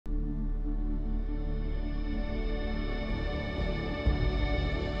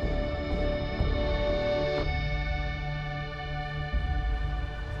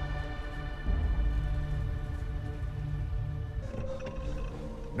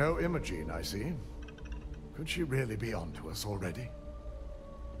No Imogene, I see. Could she really be onto us already?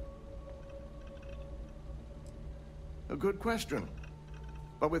 A good question.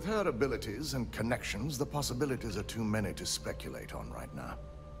 But with her abilities and connections, the possibilities are too many to speculate on right now.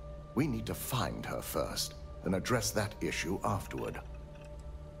 We need to find her first, and address that issue afterward.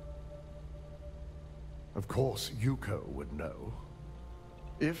 Of course, Yuko would know.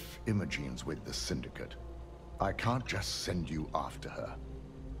 If Imogene's with the Syndicate, I can't just send you after her.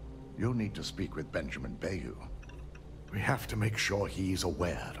 You'll need to speak with Benjamin Bayou. We have to make sure he's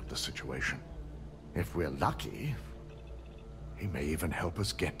aware of the situation. If we're lucky, he may even help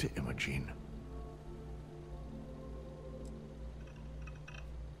us get to Imogene.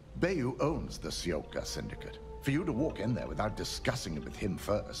 Bayou owns the Sioka Syndicate. For you to walk in there without discussing it with him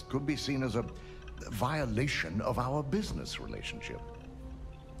first could be seen as a violation of our business relationship.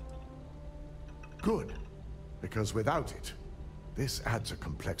 Good, because without it, this adds a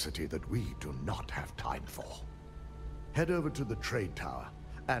complexity that we do not have time for. Head over to the trade tower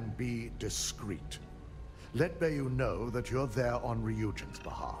and be discreet. Let Bayou know that you're there on Ryujin's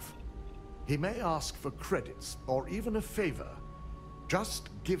behalf. He may ask for credits or even a favor. Just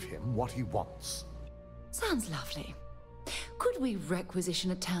give him what he wants. Sounds lovely. Could we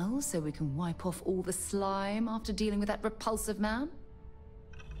requisition a towel so we can wipe off all the slime after dealing with that repulsive man?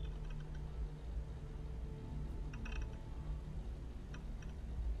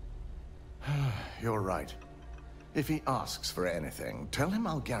 You're right. If he asks for anything, tell him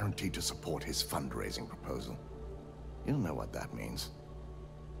I'll guarantee to support his fundraising proposal. You'll know what that means.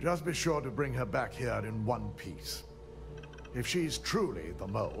 Just be sure to bring her back here in one piece. If she's truly the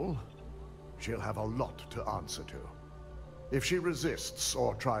mole, she'll have a lot to answer to. If she resists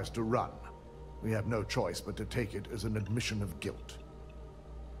or tries to run, we have no choice but to take it as an admission of guilt.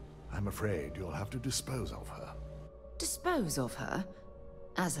 I'm afraid you'll have to dispose of her. Dispose of her?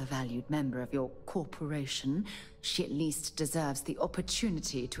 As a valued member of your corporation, she at least deserves the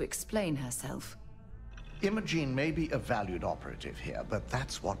opportunity to explain herself. Imogene may be a valued operative here, but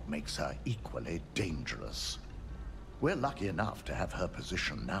that's what makes her equally dangerous. We're lucky enough to have her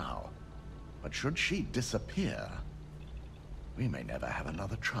position now, but should she disappear, we may never have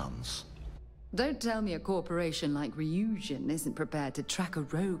another chance. Don't tell me a corporation like Ryujin isn't prepared to track a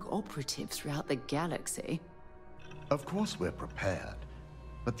rogue operative throughout the galaxy. Of course we're prepared,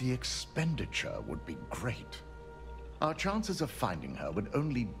 but the expenditure would be great. Our chances of finding her would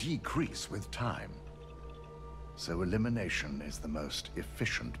only decrease with time. So elimination is the most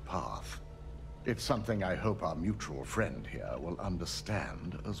efficient path. It's something I hope our mutual friend here will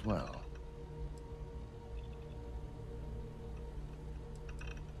understand as well.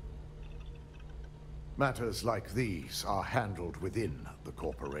 Matters like these are handled within the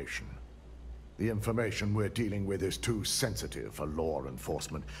corporation. The information we're dealing with is too sensitive for law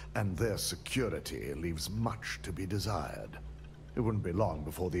enforcement, and their security leaves much to be desired. It wouldn't be long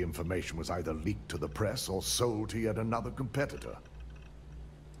before the information was either leaked to the press or sold to yet another competitor.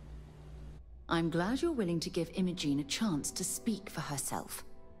 I'm glad you're willing to give Imogene a chance to speak for herself.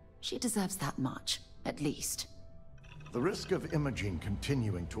 She deserves that much, at least. The risk of Imogene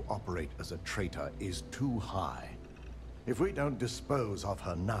continuing to operate as a traitor is too high. If we don't dispose of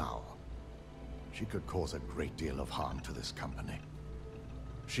her now, she could cause a great deal of harm to this company.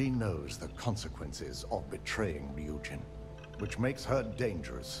 She knows the consequences of betraying Ryujin, which makes her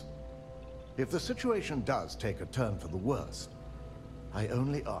dangerous. If the situation does take a turn for the worse, I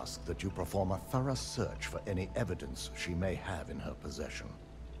only ask that you perform a thorough search for any evidence she may have in her possession.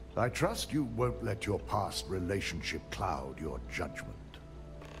 I trust you won't let your past relationship cloud your judgment.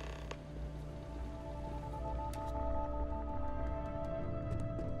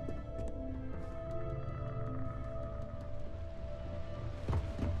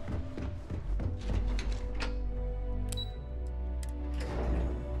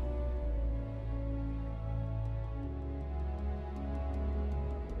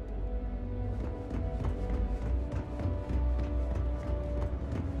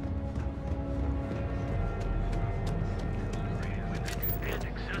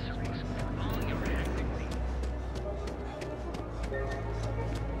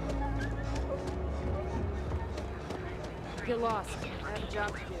 You're lost. I have a job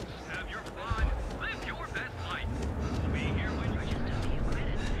to do. Have your fun. Live your best life. We'll be here when you're just a few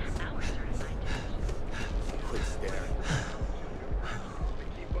credits. Our certified test. Quit staring.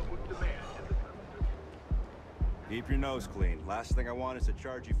 Keep up with demand. Keep your nose clean. Last thing I want is to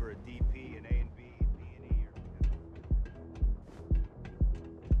charge you for a DP and A and B, B and E.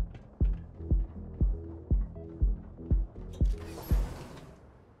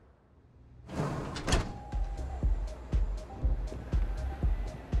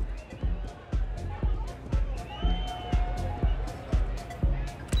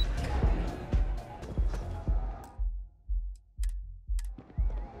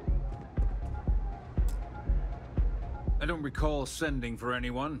 don't recall sending for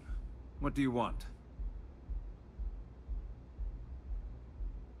anyone. What do you want?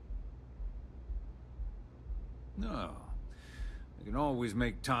 No. I can always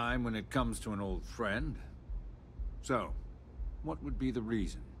make time when it comes to an old friend. So, what would be the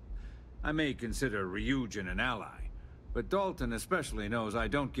reason? I may consider Ryujin an ally, but Dalton especially knows I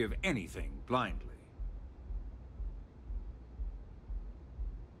don't give anything blindly.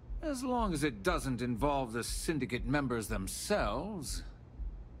 As long as it doesn't involve the Syndicate members themselves,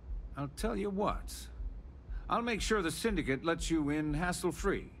 I'll tell you what. I'll make sure the Syndicate lets you in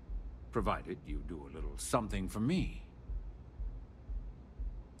hassle-free, provided you do a little something for me.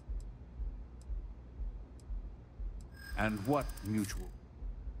 And what mutual?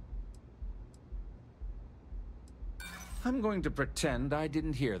 I'm going to pretend I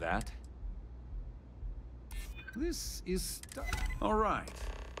didn't hear that. This is... All right.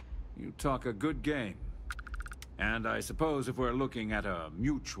 You talk a good game. And I suppose if we're looking at a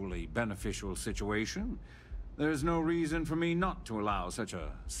mutually beneficial situation, there's no reason for me not to allow such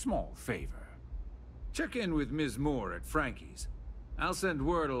a small favor. Check in with Ms. Moore at Frankie's. I'll send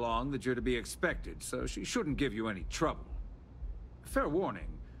word along that you're to be expected, so she shouldn't give you any trouble. Fair warning,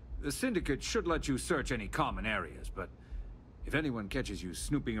 the Syndicate should let you search any common areas, but if anyone catches you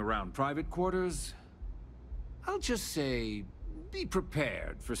snooping around private quarters, I'll just say, be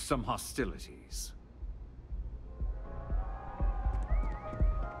prepared for some hostilities.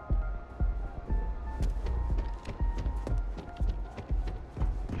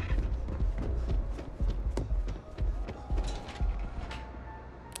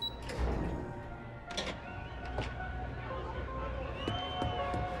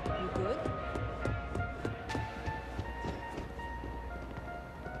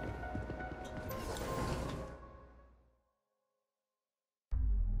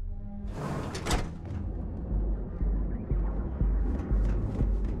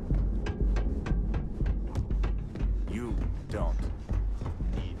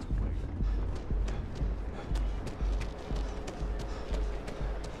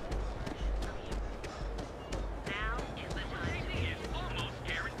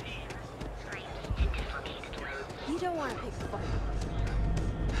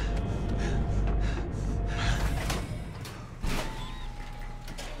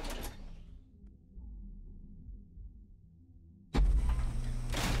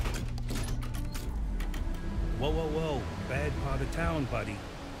 Whoa. Bad part of town, buddy.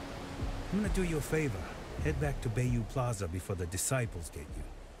 I'm gonna do you a favor. Head back to Bayou Plaza before the disciples get you.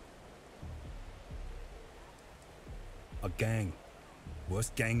 A gang.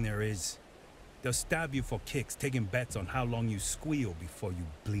 Worst gang there is. They'll stab you for kicks, taking bets on how long you squeal before you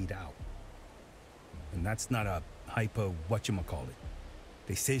bleed out. And that's not a hyper whatchamacallit.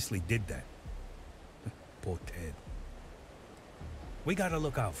 They seriously did that. Poor Ted. We gotta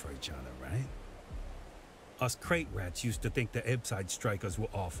look out for each other, right? Us crate rats used to think the Ebbside strikers were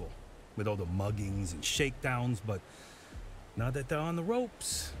awful, with all the muggings and shakedowns, but now that they're on the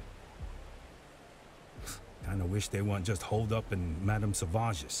ropes, kinda wish they weren't just holed up in Madame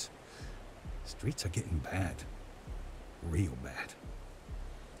Sauvage's. Streets are getting bad. Real bad.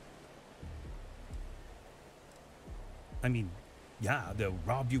 I mean, yeah, they'll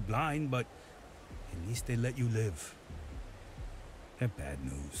rob you blind, but at least they let you live. They're bad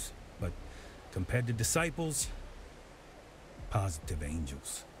news, but compared to disciples, positive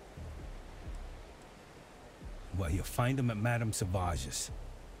angels. Well, you'll find them at Madame Sauvage's.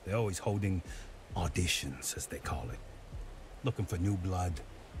 They're always holding auditions, as they call it. Looking for new blood.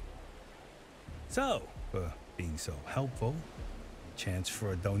 So, for being so helpful, chance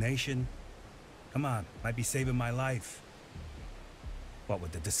for a donation. Come on, might be saving my life. What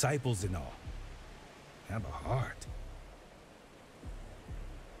with the disciples and all. Have a heart.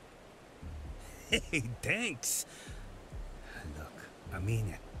 Hey, thanks. Look, I mean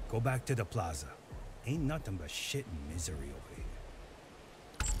it. Go back to the plaza. Ain't nothing but shit and misery over here.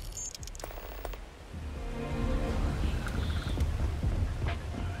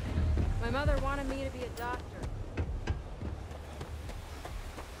 My mother wanted me to be a doctor.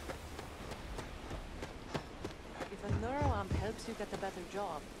 If a neuroamp helps you get a better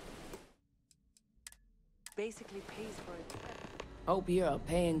job, basically pays for it. Hope you're a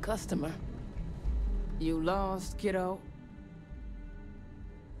paying customer. You lost, kiddo?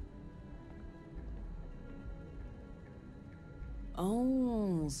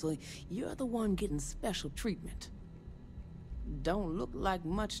 Oh, so you're the one getting special treatment. Don't look like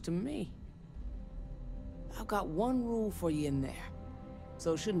much to me. I've got one rule for you in there,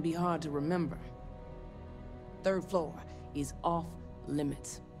 so it shouldn't be hard to remember. 3rd floor is off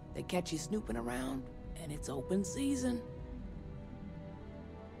limits. They catch you snooping around, and it's open season.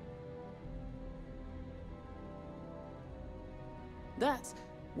 That's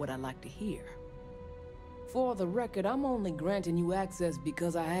what I like to hear. For the record, I'm only granting you access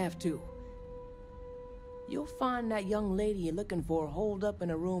because I have to. You'll find that young lady you're looking for holed up in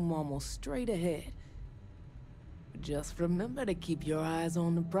a room almost straight ahead. Just remember to keep your eyes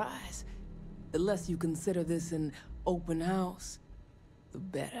on the prize. The less you consider this an open house, the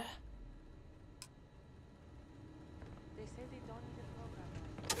better. They say they don't need a program.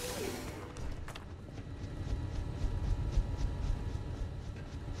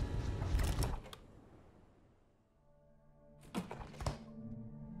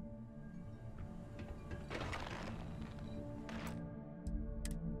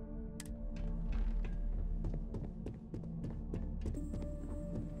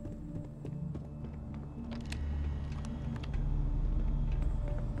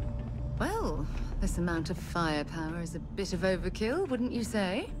 Well, this amount of firepower is a bit of overkill, wouldn't you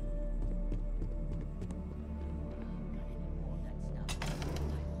say?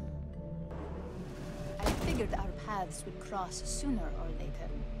 I figured our paths would cross sooner or later.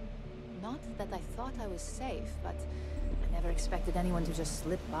 Not that I thought I was safe, but I never expected anyone to just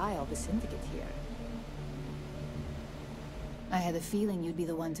slip by all the syndicate here. I had a feeling you'd be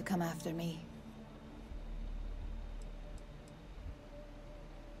the one to come after me.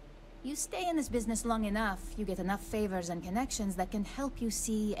 You stay in this business long enough, you get enough favors and connections that can help you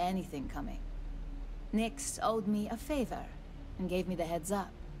see anything coming. Nyx owed me a favor, and gave me the heads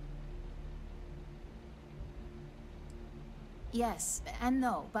up. Yes, and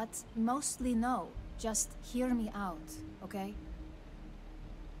no, but mostly no. Just hear me out, okay?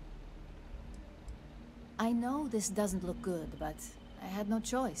 I know this doesn't look good, but I had no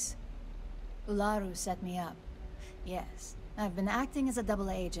choice. Ularu set me up. Yes. I've been acting as a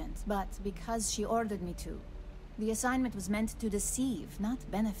double agent, but because she ordered me to. The assignment was meant to deceive, not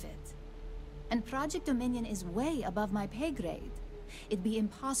benefit. And Project Dominion is way above my pay grade. It'd be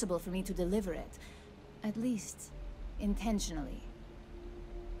impossible for me to deliver it. At least, intentionally.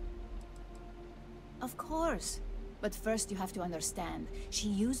 Of course. But first you have to understand, she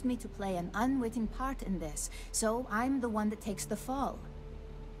used me to play an unwitting part in this, so I'm the one that takes the fall.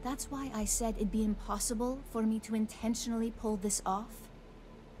 That's why I said it'd be impossible for me to intentionally pull this off.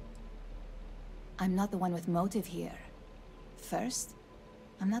 I'm not the one with motive here. First,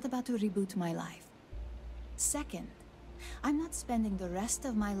 I'm not about to reboot my life. Second, I'm not spending the rest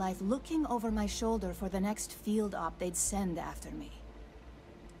of my life looking over my shoulder for the next field op they'd send after me.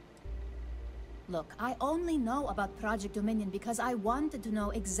 Look, I only know about Project Dominion because I wanted to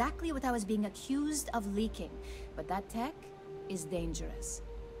know exactly what I was being accused of leaking. But that tech is dangerous.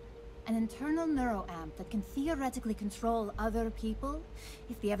 An internal neuroamp that can theoretically control other people?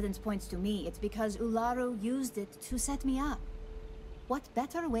 If the evidence points to me, it's because Ularu used it to set me up. What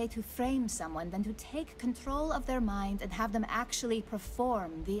better way to frame someone than to take control of their mind and have them actually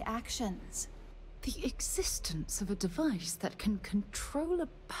perform the actions? The existence of a device that can control a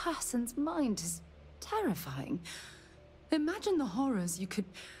person's mind is terrifying. Imagine the horrors you could...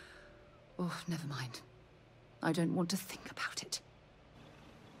 Oh, never mind. I don't want to think about it.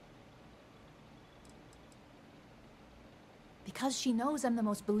 Because she knows I'm the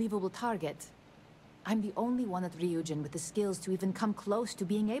most believable target. I'm the only one at Ryujin with the skills to even come close to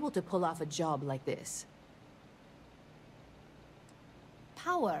being able to pull off a job like this.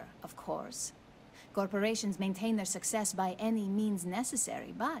 Power, of course. Corporations maintain their success by any means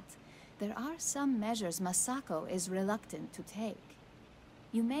necessary, but there are some measures Masako is reluctant to take.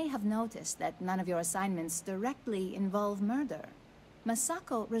 You may have noticed that none of your assignments directly involve murder.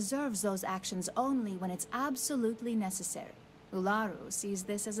 Masako reserves those actions only when it's absolutely necessary. Ularu sees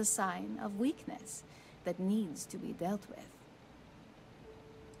this as a sign of weakness that needs to be dealt with.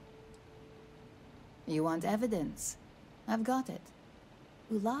 You want evidence? I've got it.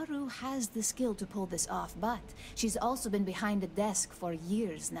 Ularu has the skill to pull this off, but she's also been behind the desk for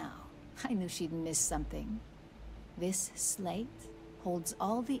years now. I knew she'd miss something. This slate holds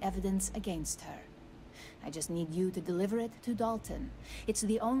all the evidence against her. I just need you to deliver it to Dalton. It's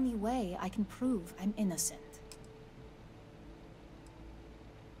the only way I can prove I'm innocent.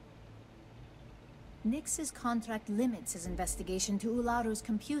 Nyx's contract limits his investigation to Ularu's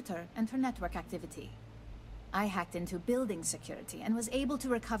computer and her network activity. I hacked into building security and was able to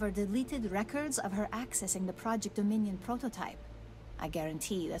recover deleted records of her accessing the Project Dominion prototype. I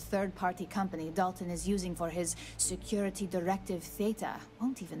guarantee the third-party company Dalton is using for his security directive Theta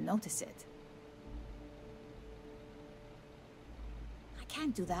won't even notice it. I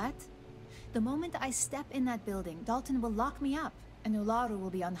can't do that. The moment I step in that building, Dalton will lock me up, and Ularu will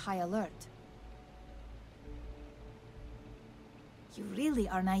be on high alert. You really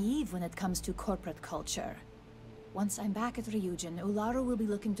are naive when it comes to corporate culture. Once I'm back at Ryujin, Ularu will be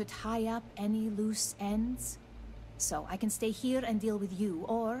looking to tie up any loose ends. So I can stay here and deal with you,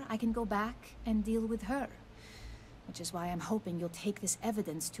 or I can go back and deal with her. Which is why I'm hoping you'll take this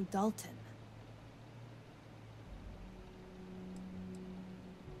evidence to Dalton.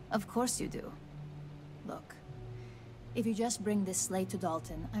 Of course you do. Look, if you just bring this slate to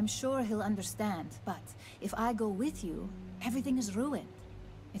Dalton, I'm sure he'll understand, but if I go with you, everything is ruined.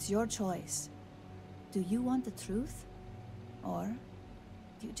 It's your choice. Do you want the truth? Or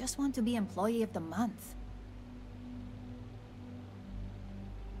do you just want to be Employee of the Month?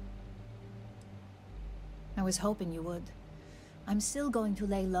 I was hoping you would. I'm still going to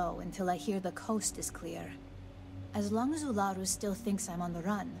lay low until I hear the coast is clear. As long as Ularu still thinks I'm on the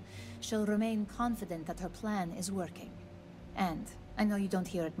run, she'll remain confident that her plan is working. And I know you don't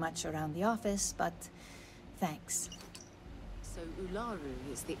hear it much around the office, but thanks. So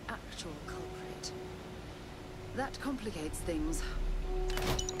Ularu is the actual culprit. That complicates things.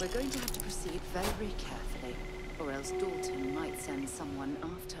 We're going to have to proceed very carefully, or else Dalton might send someone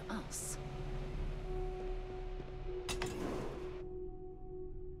after us.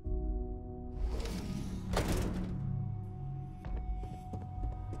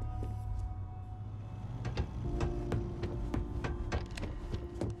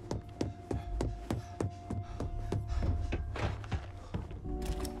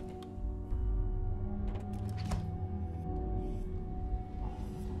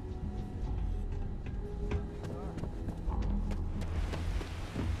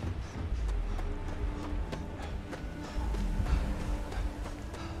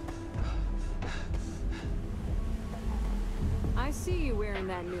 I see you wearing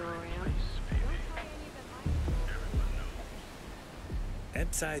that neuroamp.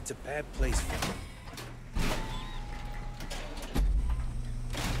 Empside's a bad place for me.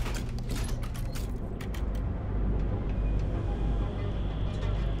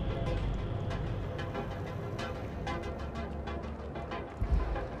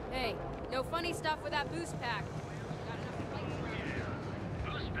 Hey, no funny stuff with that boost pack. Got enough plates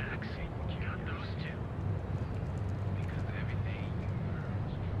around. Boost packs. You got those two. Because everything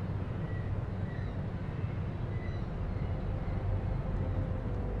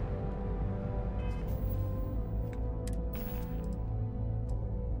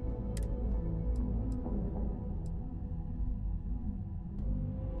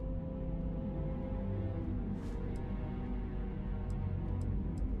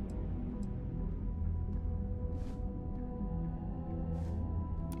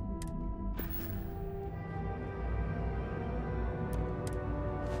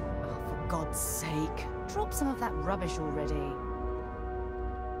Oh, for God's sake. Drop some of that rubbish already.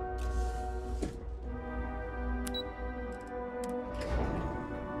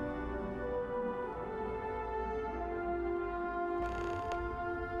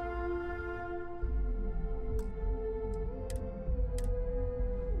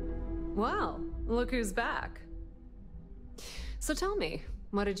 Well, look who's back. So tell me,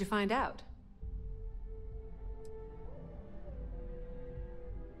 what did you find out?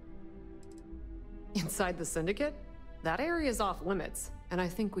 Inside the Syndicate? That area's off limits, and I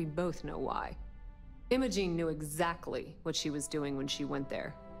think we both know why. Imogene knew exactly what she was doing when she went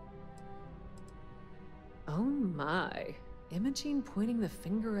there. Oh my, Imogene pointing the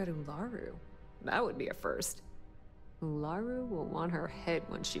finger at Ularu. That would be a first. Ularu will want her head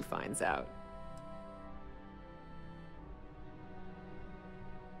when she finds out.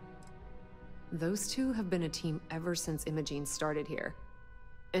 Those two have been a team ever since Imogene started here.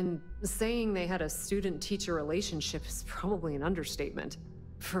 And saying they had a student-teacher relationship is probably an understatement.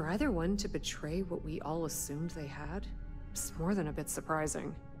 For either one to betray what we all assumed they had, is more than a bit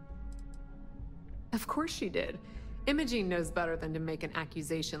surprising. Of course she did. Imogene knows better than to make an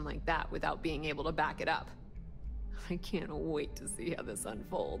accusation like that without being able to back it up. I can't wait to see how this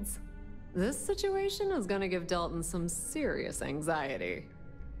unfolds. This situation is gonna give Dalton some serious anxiety.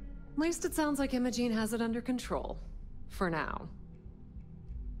 At least it sounds like Imogene has it under control. For now.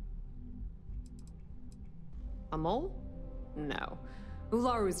 A mole? No.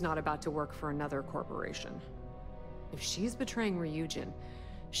 Ularu's not about to work for another corporation. If she's betraying Ryujin,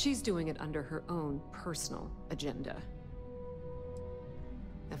 she's doing it under her own personal agenda.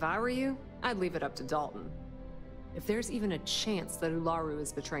 If I were you, I'd leave it up to Dalton. If there's even a chance that Ularu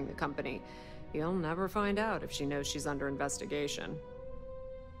is betraying the company, you'll never find out if she knows she's under investigation.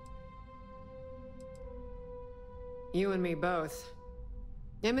 You and me both.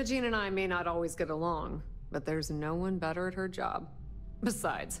 Imogene and I may not always get along, but there's no one better at her job.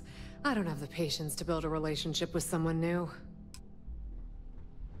 Besides, I don't have the patience to build a relationship with someone new.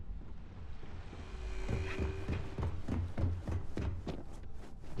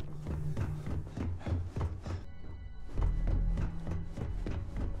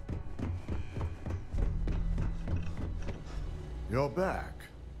 You're back.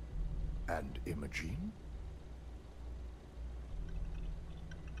 And Imogene?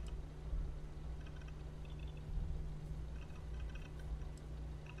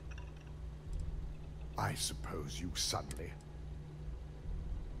 I suppose you suddenly...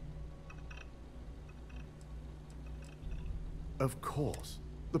 Of course.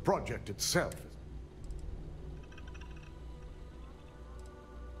 The project itself is...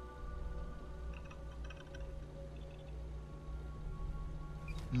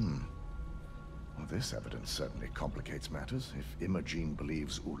 Well, this evidence certainly complicates matters, if Imogene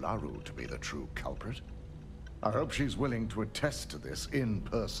believes Ularu to be the true culprit. I hope she's willing to attest to this in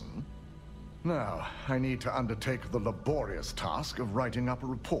person. Now, I need to undertake the laborious task of writing up a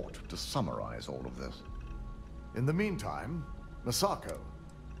report to summarize all of this. In the meantime, Masako.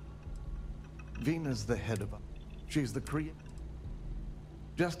 Vina's the head of... She's the creator.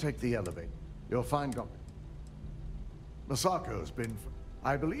 Just take the elevator. You'll find Dr. Masako's been...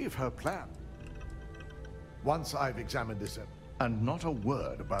 I believe her plan. Once I've examined this... And not a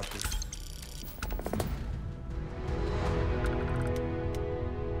word about this...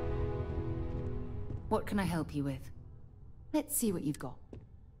 What can I help you with? Let's see what you've got.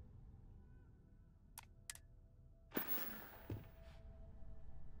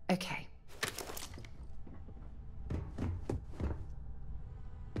 Okay.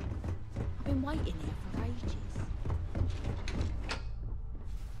 I've been waiting here for ages.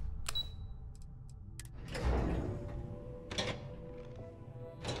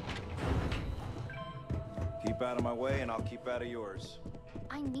 Keep out of my way and I'll keep out of yours.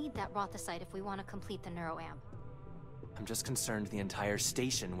 I need that Rothicite if we want to complete the neuroamp. I'm just concerned the entire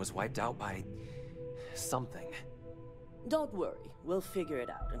station was wiped out by... something. Don't worry, we'll figure it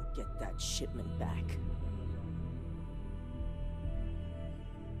out and get that shipment back.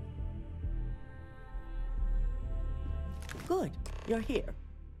 Good, you're here.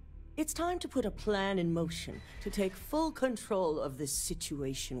 It's time to put a plan in motion to take full control of this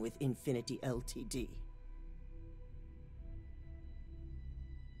situation with Infinity Ltd.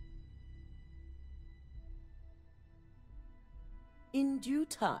 In due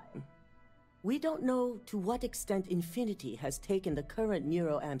time. We don't know to what extent Infinity has taken the current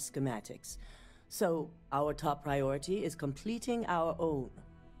neuroamp schematics, so our top priority is completing our own.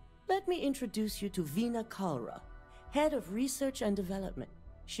 Let me introduce you to Vina Kalra, Head of Research and Development.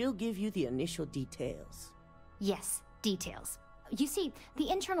 She'll give you the initial details. Yes, details. You see,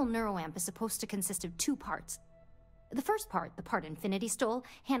 the internal neuroamp is supposed to consist of two parts. The first part, the part Infinity stole,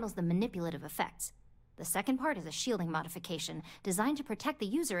 handles the manipulative effects. The second part is a shielding modification designed to protect the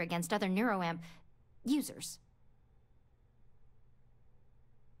user against other neuroamp users.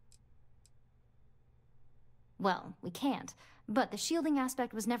 Well, we can't, but the shielding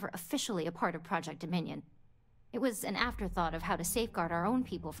aspect was never officially a part of Project Dominion. It was an afterthought of how to safeguard our own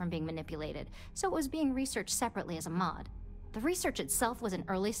people from being manipulated, so it was being researched separately as a mod. The research itself was in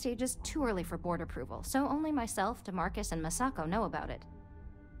early stages, too early for board approval, so only myself, DeMarcus, and Masako know about it.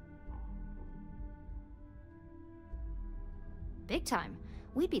 Big time.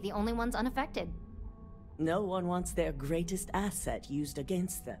 We'd be the only ones unaffected. No one wants their greatest asset used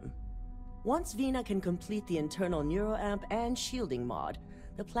against them. Once Vina can complete the internal neuroamp and shielding mod,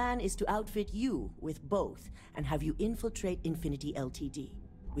 the plan is to outfit you with both and have you infiltrate Infinity Ltd.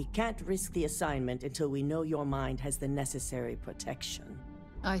 We can't risk the assignment until we know your mind has the necessary protection.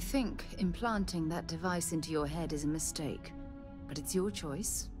 I think implanting that device into your head is a mistake. But it's your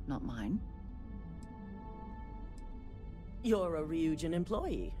choice, not mine. You're a Ryujin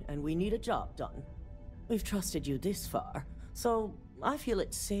employee, and we need a job done. We've trusted you this far, so I feel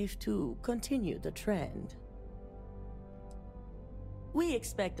it's safe to continue the trend. We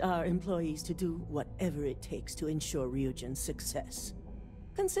expect our employees to do whatever it takes to ensure Ryujin's success.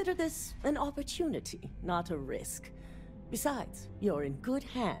 Consider this an opportunity, not a risk. Besides, you're in good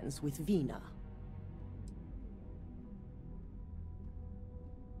hands with Vina.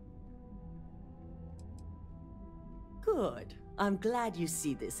 Good. I'm glad you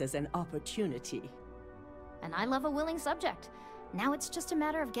see this as an opportunity. And I love a willing subject. Now it's just a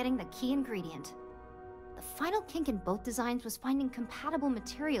matter of getting the key ingredient. The final kink in both designs was finding compatible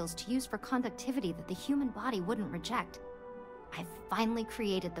materials to use for conductivity that the human body wouldn't reject. I've finally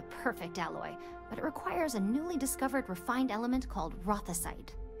created the perfect alloy, but it requires a newly discovered refined element called Rothicite.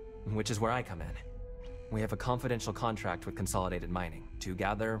 Which is where I come in. We have a confidential contract with Consolidated Mining to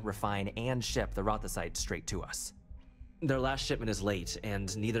gather, refine, and ship the Rothicite straight to us. Their last shipment is late,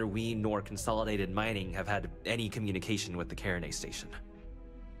 and neither we nor Consolidated Mining have had any communication with the Carinae station.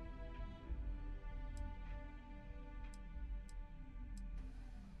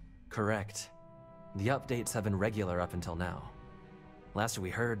 Correct. The updates have been regular up until now. Last we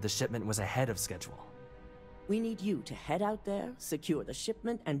heard, the shipment was ahead of schedule. We need you to head out there, secure the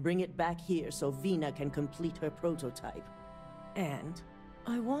shipment, and bring it back here so Vina can complete her prototype. And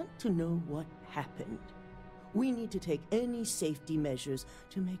I want to know what happened. We need to take any safety measures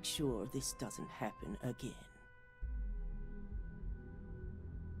to make sure this doesn't happen again.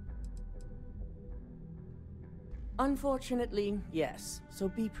 Unfortunately, yes, so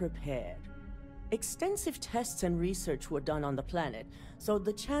be prepared. Extensive tests and research were done on the planet, so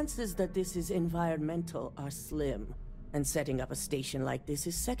the chances that this is environmental are slim. And setting up a station like this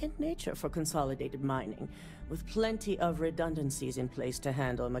is second nature for consolidated mining, with plenty of redundancies in place to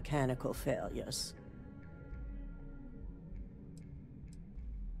handle mechanical failures.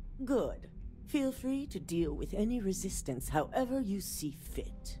 Good. Feel free to deal with any resistance however you see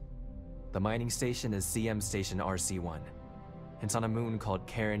fit. The mining station is CM Station RC-1. It's on a moon called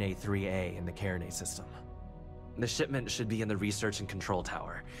Carinae 3A in the Carinae system. The shipment should be in the research and control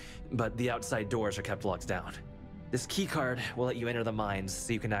tower, but the outside doors are kept locked down. This keycard will let you enter the mines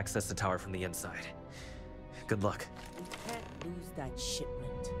so you can access the tower from the inside. Good luck. We can't lose that shipment.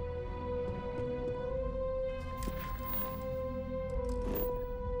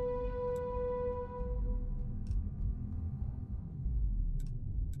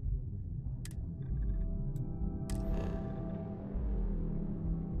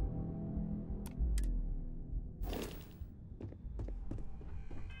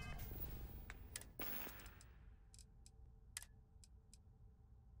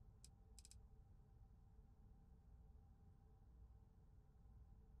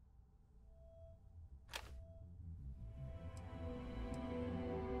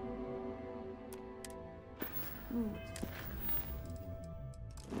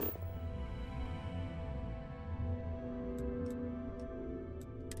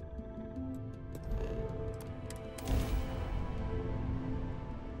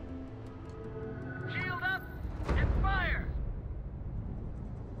 Shield up and fire!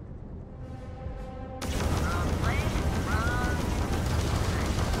 Wrong place, wrong.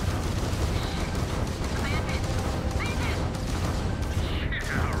 Command it! Command it!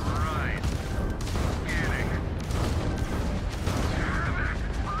 Yeah, right. Getting.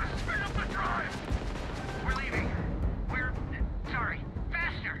 Speed up the drive! We're leaving. We're... sorry.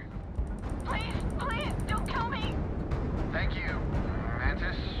 Faster! Please, please, don't kill me! Thank you,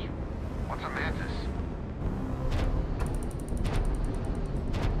 Mantis. What's a mantis?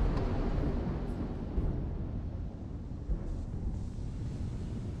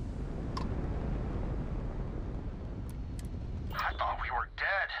 I thought we were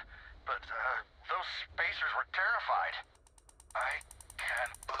dead, but those spacers were terrified. I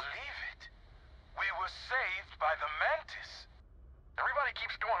can't believe it. We were saved by the mantis. Everybody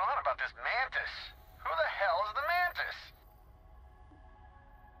keeps going on about this mantis. Who the hell is the mantis?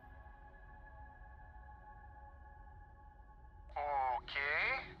 Okay.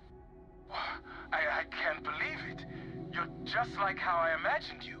 I can't believe it. You're just like how I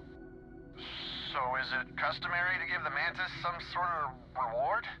imagined you. So is it customary to give the mantis some sort of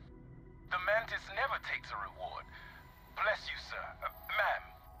reward? The mantis never takes a reward. Bless you, sir. Ma'am.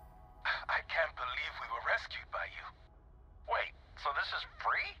 I can't believe we were rescued by you. Wait, so this is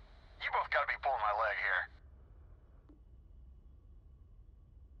free? You both gotta be pulling my leg here.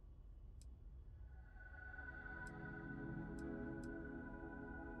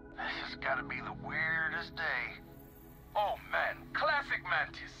 This has gotta be the weirdest day. Oh man, classic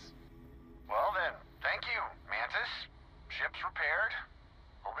Mantis. Well then, thank you, Mantis. Ship's repaired.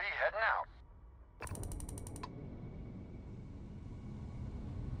 We'll be heading out.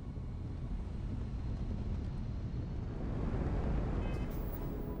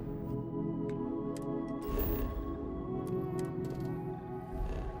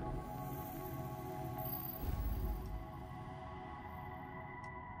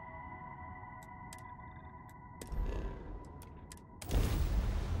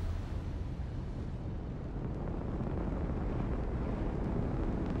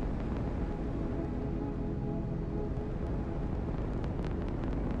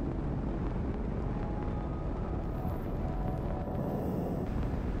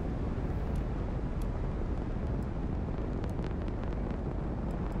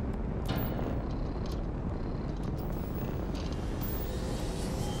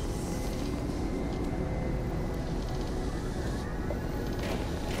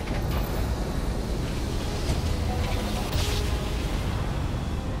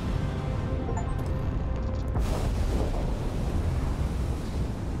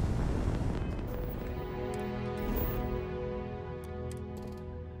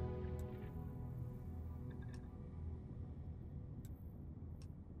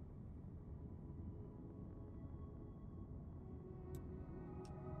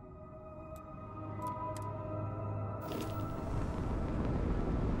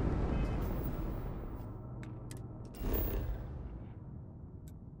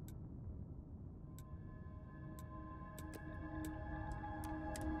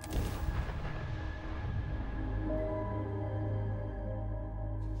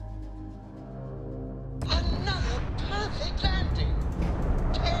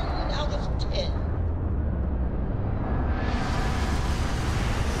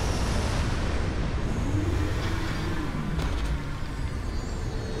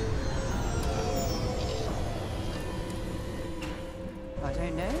 I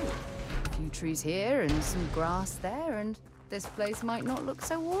don't know. A few trees here and some grass there, and this place might not look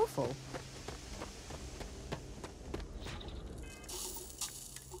so awful.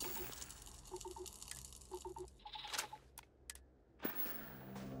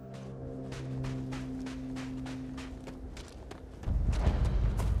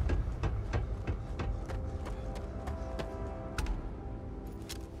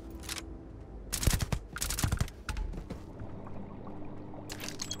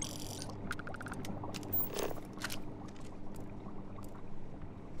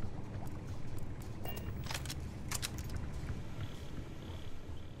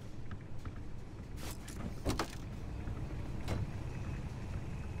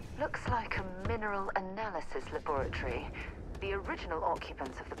 Looks like a mineral analysis laboratory. The original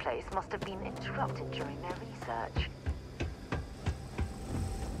occupants of the place must have been interrupted during their research.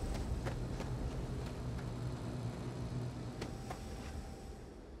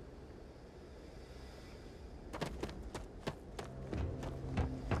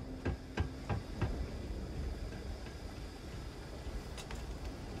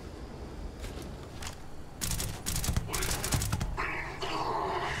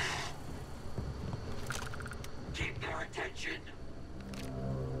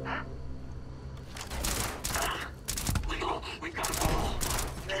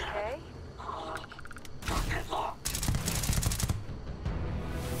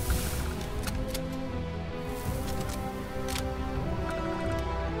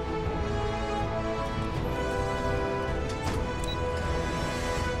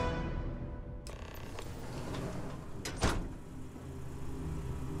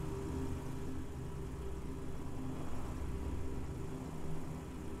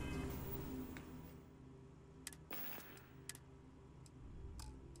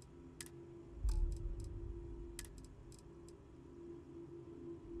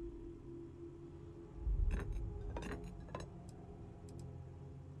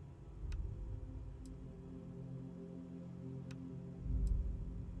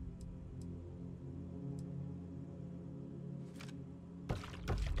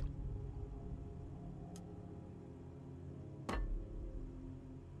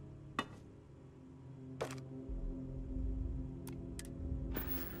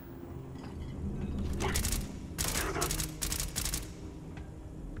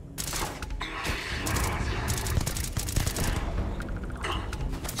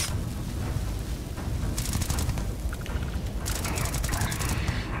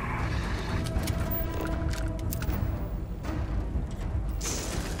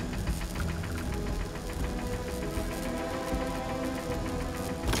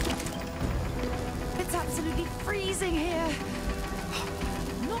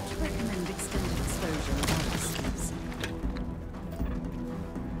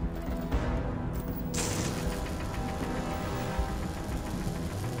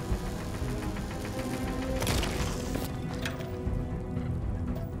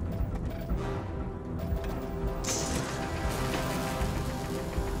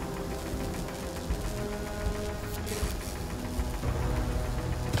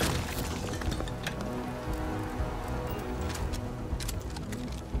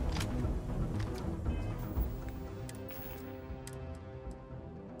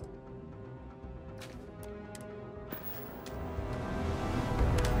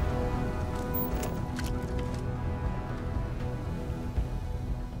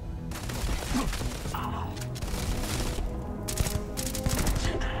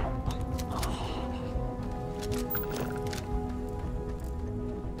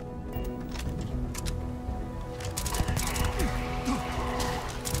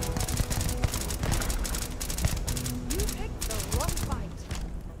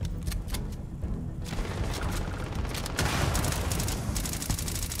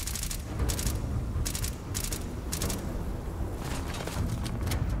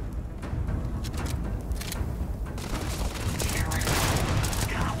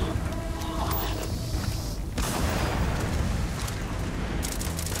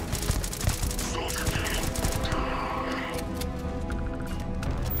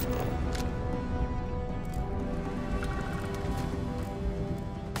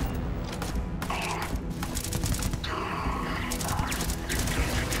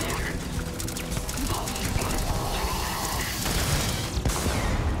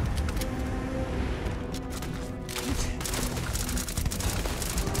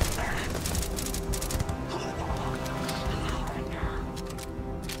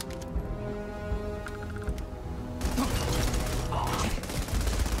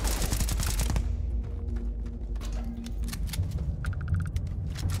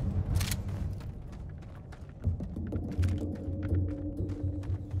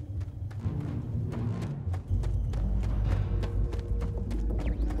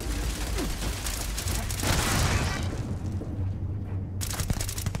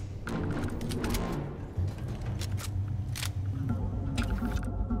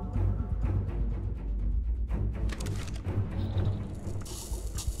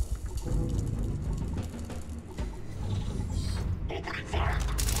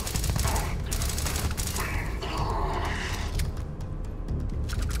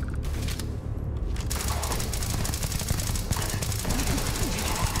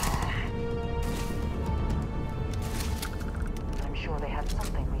 they had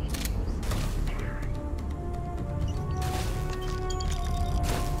something we can use.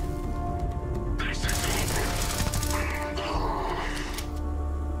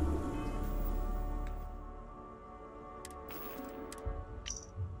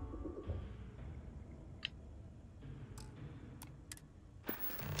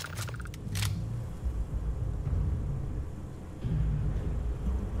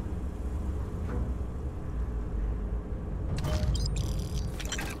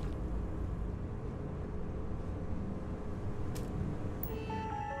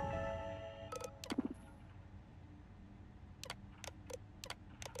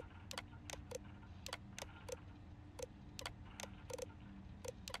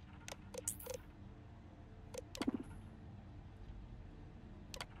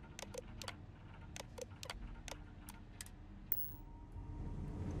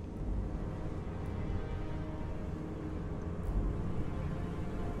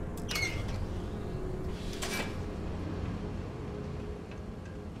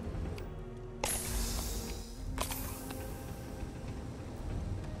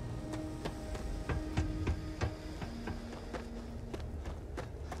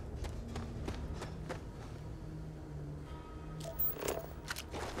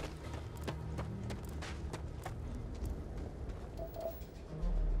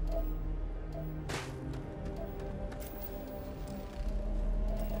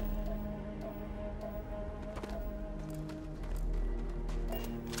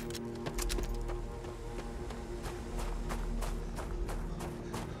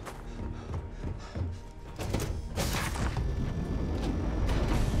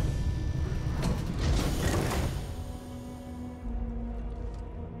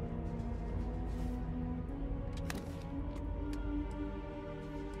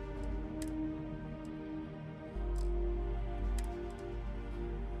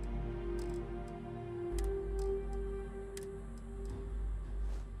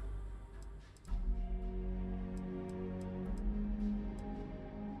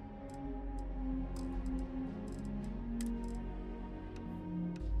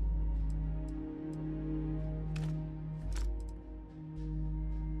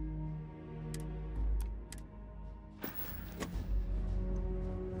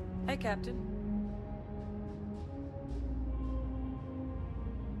 Hey, Captain.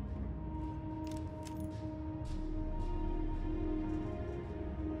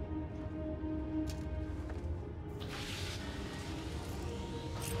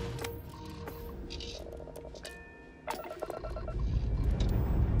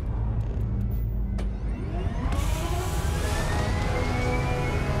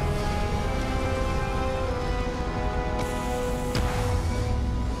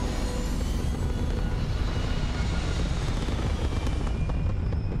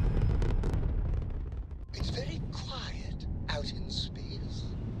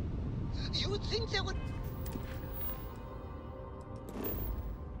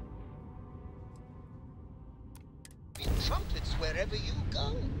 Trumpets wherever you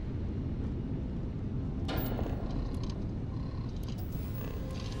go.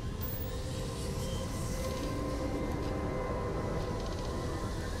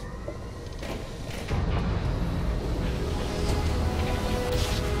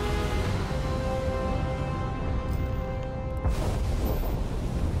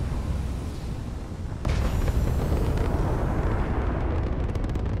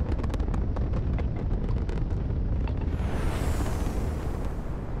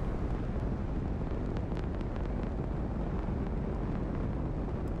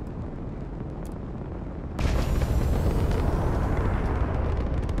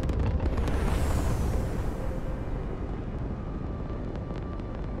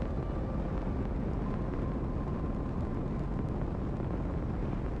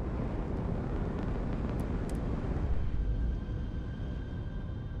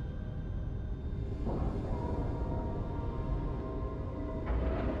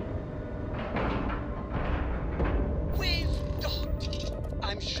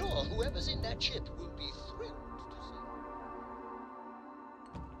 I'm sure whoever's in that ship will be thrilled to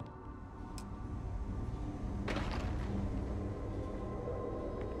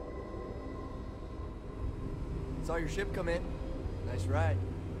see. Saw your ship come in. Nice ride.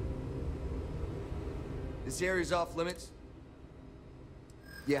 This area's off limits?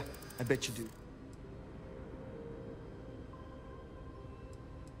 Yeah, I bet you do.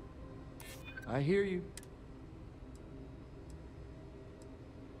 I hear you.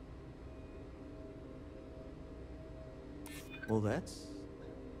 Well,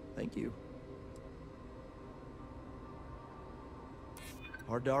 thank you.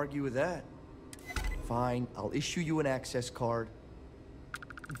 Hard to argue with that. Fine, I'll issue you an access card.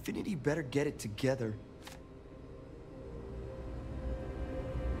 Infinity better get it together.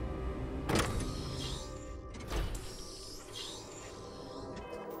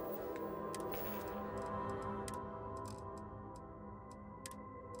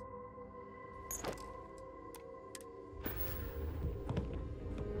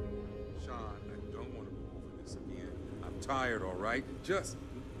 Tired, all right? Just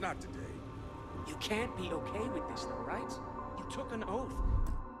not today. You can't be okay with this, though, right? You took an oath.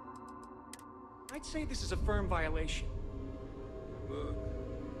 I'd say this is a firm violation. Look,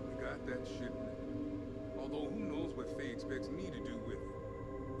 we got that shipment. Although who knows what Faye expects me to do with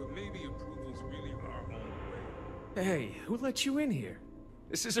it. But maybe approval's really our own way. Hey, who let you in here?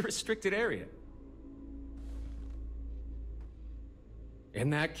 This is a restricted area. In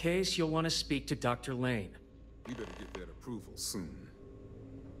that case, you'll want to speak to Dr. Lane. You better get that approval soon.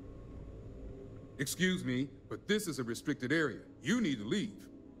 Excuse me, but this is a restricted area. You need to leave.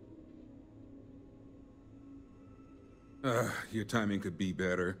 Your timing could be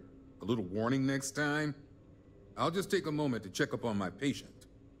better. A little warning next time. I'll just take a moment to check up on my patient.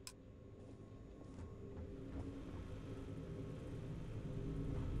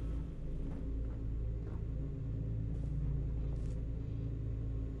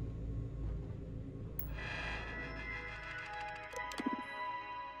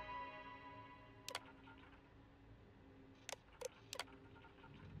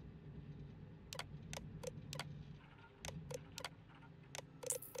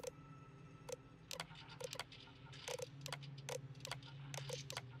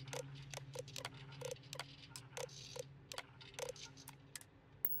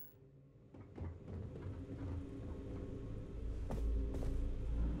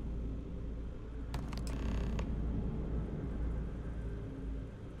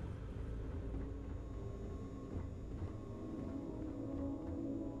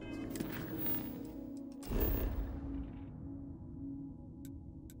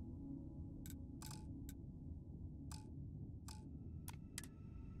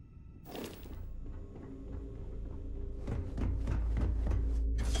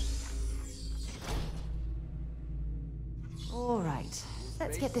 All right,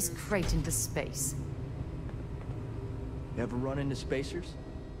 let's get this crate into space. You ever run into spacers?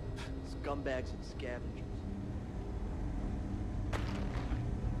 Scumbags and scavengers.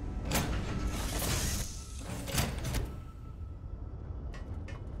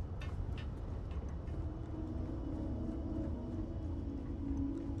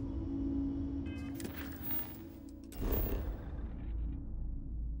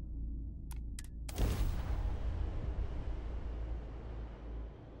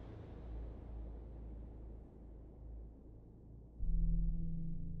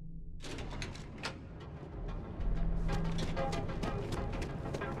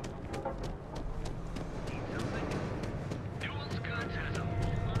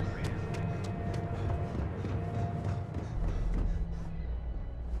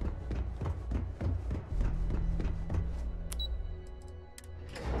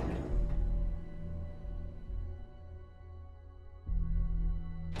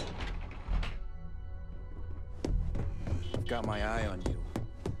 Got my eye on you.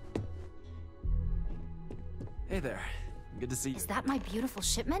 Hey there. Good to see you. Is that my beautiful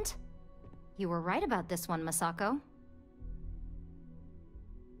shipment? You were right about this one, Masako.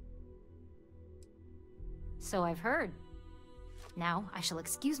 So I've heard. Now, I shall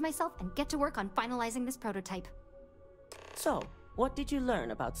excuse myself and get to work on finalizing this prototype. So, what did you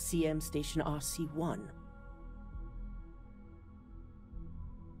learn about CM Station RC-1?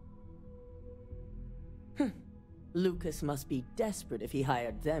 Lucas must be desperate if he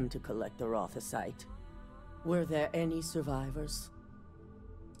hired them to collect the Rothicite. Were there any survivors?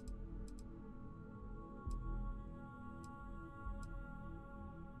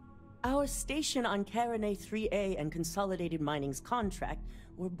 Our station on Carinae 3A and Consolidated Mining's contract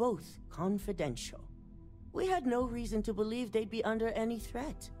were both confidential. We had no reason to believe they'd be under any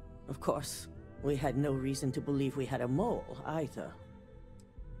threat. Of course, we had no reason to believe we had a mole, either.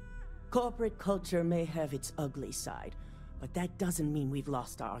 Corporate culture may have its ugly side, but that doesn't mean we've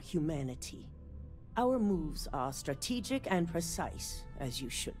lost our humanity. Our moves are strategic and precise, as you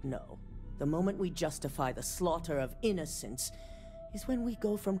should know. The moment we justify the slaughter of innocents is when we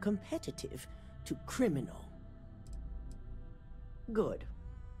go from competitive to criminal. Good.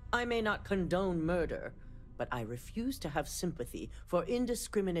 I may not condone murder, but I refuse to have sympathy for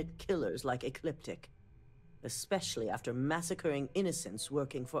indiscriminate killers like Ecliptic, especially after massacring innocents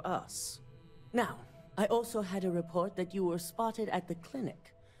working for us. Now, I also had a report that you were spotted at the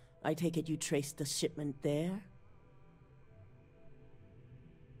clinic. I take it you traced the shipment there?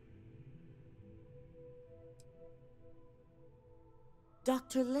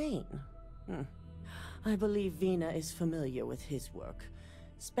 Dr. Lane. I believe Vina is familiar with his work,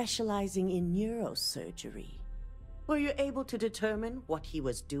 specializing in neurosurgery. Were you able to determine what he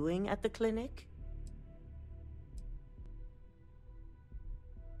was doing at the clinic?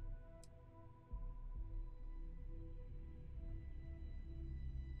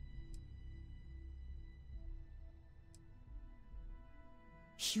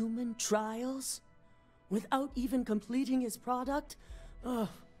 Human trials? Without even completing his product? Ugh,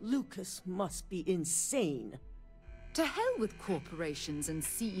 Lucas must be insane. To hell with corporations and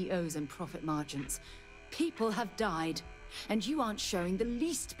CEOs and profit margins. People have died, and you aren't showing the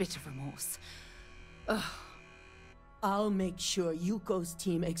least bit of remorse. Ugh. I'll make sure Yuko's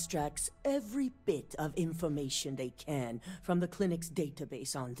team extracts every bit of information they can from the clinic's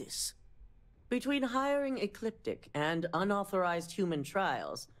database on this. Between hiring Ecliptic and unauthorized human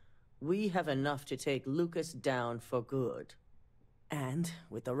trials, we have enough to take Lucas down for good. And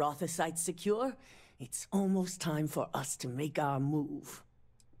with the Rotha secure, it's almost time for us to make our move.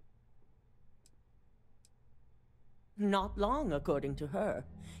 Not long, according to her.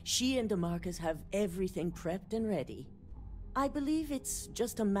 She and DeMarcus have everything prepped and ready. I believe it's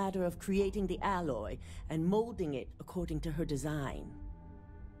just a matter of creating the alloy and molding it according to her design.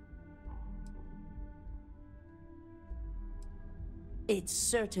 It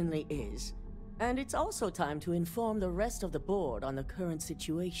certainly is. And it's also time to inform the rest of the board on the current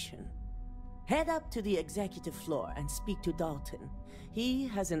situation. Head up to the executive floor and speak to Dalton. He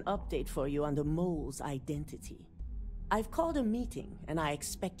has an update for you on the mole's identity. I've called a meeting, and I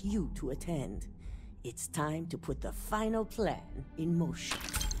expect you to attend. It's time to put the final plan in motion.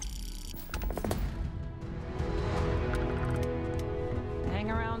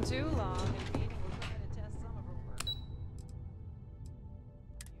 Hang around too long, and Vina will try to test some of her work.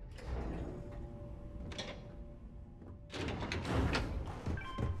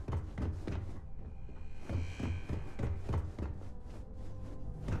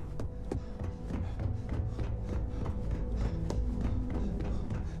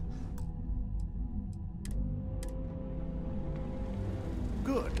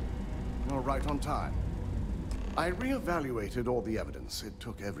 Good. You're right on time. I reevaluated all the evidence. It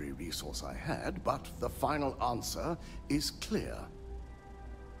took every resource I had, but the final answer is clear.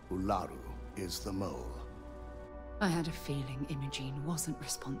 Ularu is the mole. I had a feeling Imogene wasn't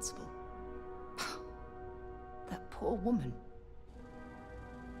responsible. That poor woman.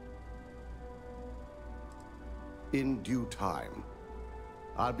 In due time.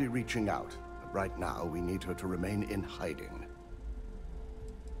 I'll be reaching out, but right now we need her to remain in hiding.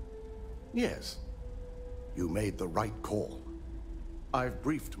 Yes, you made the right call. I've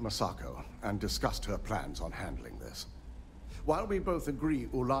briefed Masako and discussed her plans on handling this. While we both agree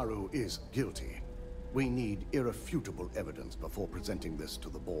Ularu is guilty, we need irrefutable evidence before presenting this to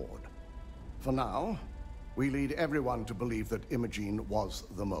the board. For now, we lead everyone to believe that Imogene was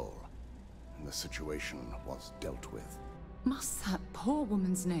the mole, and the situation was dealt with. Must that poor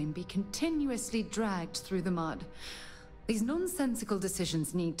woman's name be continuously dragged through the mud? These nonsensical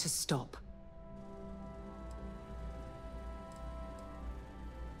decisions need to stop.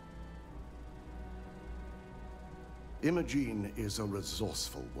 Imogene is a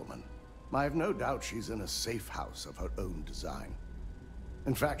resourceful woman. I have no doubt she's in a safe house of her own design.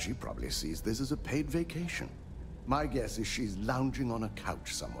 In fact, she probably sees this as a paid vacation. My guess is she's lounging on a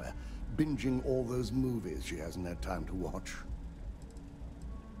couch somewhere, binging all those movies she hasn't had time to watch.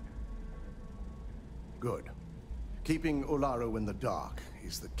 Good. Keeping Ularu in the dark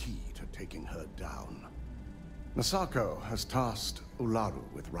is the key to taking her down. Masako has tasked Ularu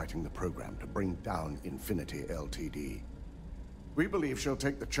with writing the program to bring down Infinity Ltd. We believe she'll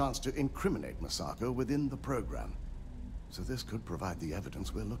take the chance to incriminate Masako within the program. So this could provide the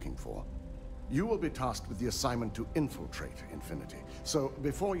evidence we're looking for. You will be tasked with the assignment to infiltrate Infinity. So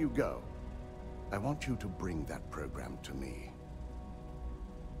before you go, I want you to bring that program to me.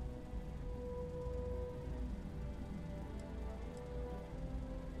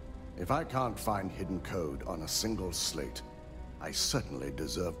 If I can't find hidden code on a single slate, I certainly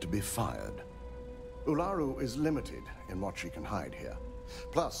deserve to be fired. Ularu is limited in what she can hide here.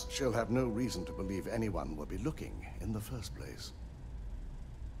 Plus, she'll have no reason to believe anyone will be looking in the first place.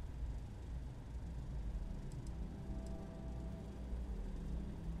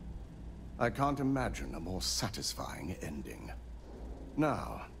 I can't imagine a more satisfying ending.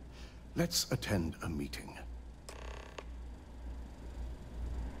 Now, let's attend a meeting.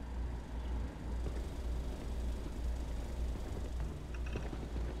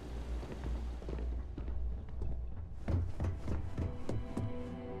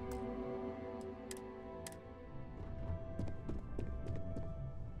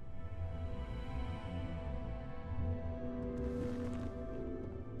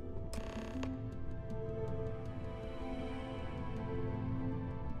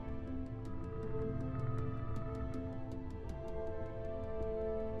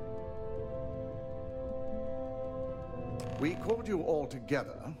 We called you all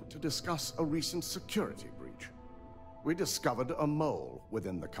together to discuss a recent security breach. We discovered a mole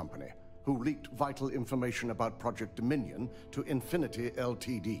within the company who leaked vital information about Project Dominion to Infinity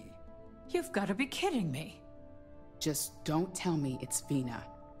Ltd. You've got to be kidding me. Just don't tell me it's Vina.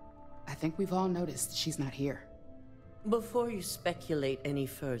 I think we've all noticed she's not here. Before you speculate any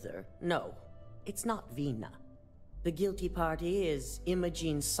further, no, it's not Vina. The guilty party is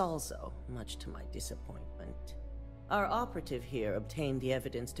Imogene Salzo, much to my disappointment. Our operative here obtained the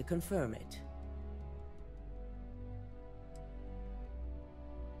evidence to confirm it.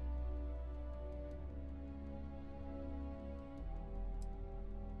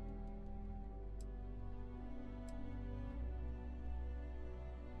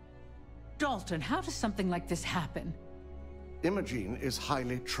 Dalton, how does something like this happen? Imogene is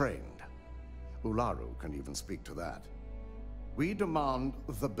highly trained. Ularu can even speak to that. We demand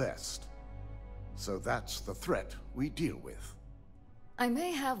the best. So that's the threat we deal with. I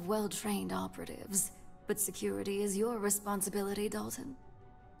may have well-trained operatives, but security is your responsibility, Dalton.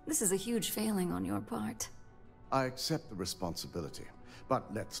 This is a huge failing on your part. I accept the responsibility,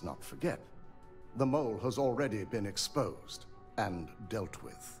 but let's not forget, the mole has already been exposed and dealt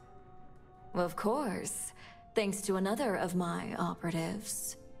with. Of course, thanks to another of my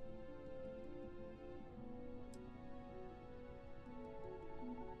operatives.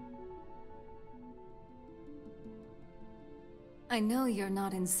 I know you're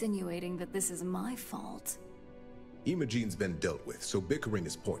not insinuating that this is my fault. Imogene's been dealt with, so bickering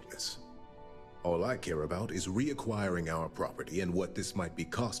is pointless. All I care about is reacquiring our property and what this might be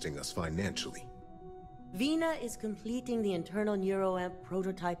costing us financially. Vina is completing the internal neuroamp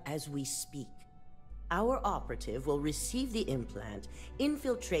prototype as we speak. Our operative will receive the implant,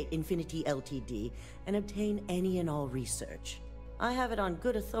 infiltrate Infinity Ltd, and obtain any and all research. I have it on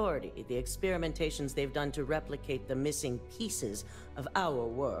good authority. The experimentations they've done to replicate the missing pieces of our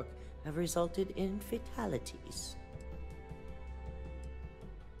work have resulted in fatalities.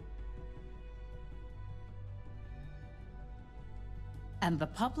 And the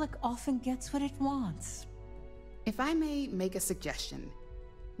public often gets what it wants. If I may make a suggestion,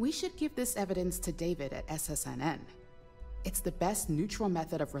 we should give this evidence to David at SSNN. It's the best neutral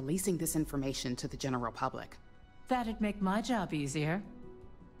method of releasing this information to the general public. That'd make my job easier.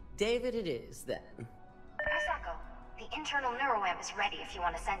 David it is, then. Masako, the internal neuroamp is ready if you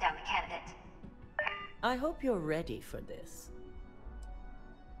want to send down the candidate. I hope you're ready for this.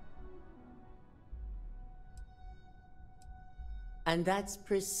 And that's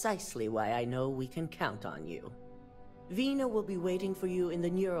precisely why I know we can count on you. Vina will be waiting for you in the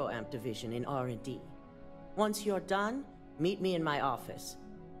neuroamp division in R&D. Once you're done, meet me in my office.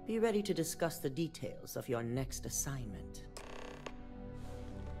 Be ready to discuss the details of your next assignment.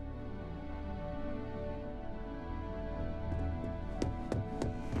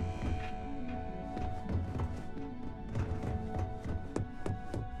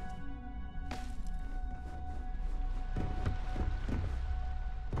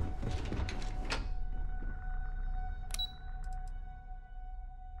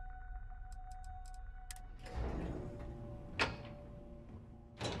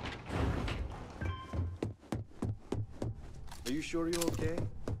 Are you sure you're okay?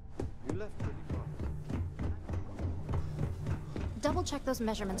 You left pretty far. Double check those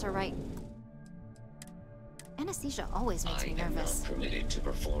measurements are right. Anesthesia always makes me nervous. I am not permitted to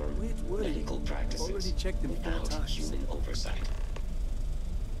perform medical practices Already checked him 4 without times. human oversight.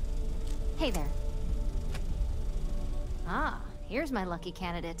 Hey there. Ah, here's my lucky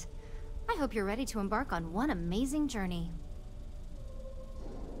candidate. I hope you're ready to embark on one amazing journey.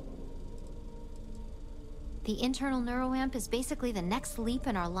 The internal neuroamp is basically the next leap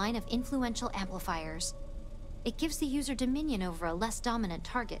in our line of influential amplifiers. It gives the user dominion over a less dominant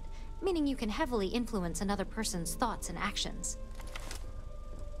target, meaning you can heavily influence another person's thoughts and actions.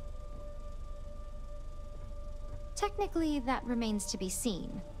 Technically, that remains to be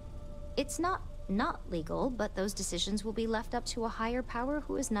seen. It's not legal, but those decisions will be left up to a higher power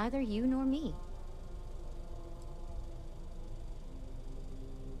who is neither you nor me.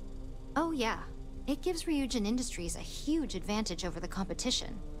 Oh yeah. It gives Ryujin Industries a huge advantage over the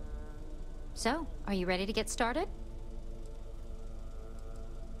competition. So, are you ready to get started?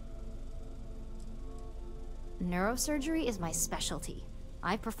 Neurosurgery is my specialty.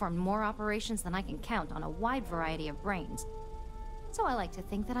 I've performed more operations than I can count on a wide variety of brains. So I like to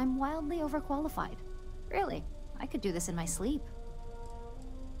think that I'm wildly overqualified. Really, I could do this in my sleep.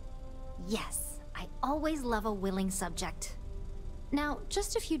 Yes, I always love a willing subject. Now,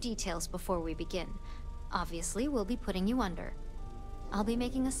 just a few details before we begin. Obviously, we'll be putting you under. I'll be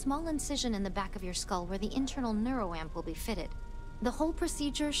making a small incision in the back of your skull where the internal neuroamp will be fitted. The whole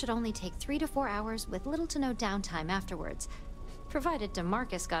procedure should only take 3 to 4 hours with little to no downtime afterwards, provided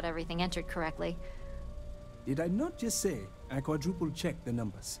DeMarcus got everything entered correctly. Did I not just say I quadruple-checked the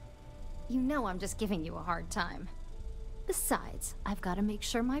numbers? You know I'm just giving you a hard time. Besides, I've got to make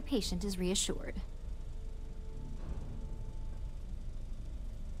sure my patient is reassured.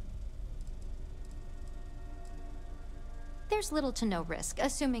 There's little to no risk,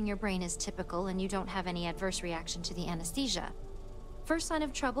 assuming your brain is typical and you don't have any adverse reaction to the anesthesia. First sign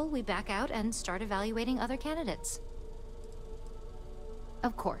of trouble, we back out and start evaluating other candidates.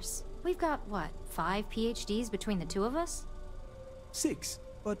 Of course, we've got, what, 5 PhDs between the two of us? 6,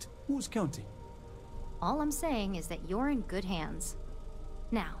 but who's counting? All I'm saying is that you're in good hands.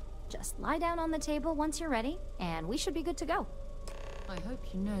 Now, just lie down on the table once you're ready, and we should be good to go. I hope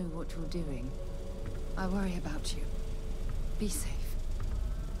you know what you're doing. I worry about you. Be safe.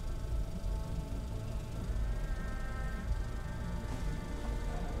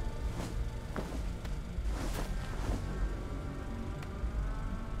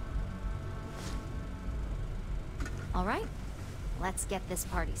 All right, let's get this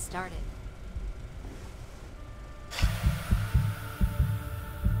party started.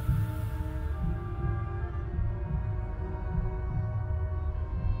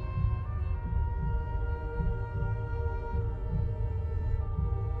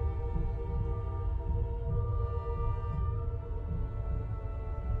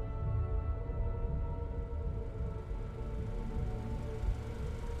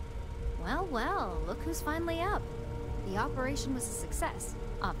 Well, well, look who's finally up. The operation was a success,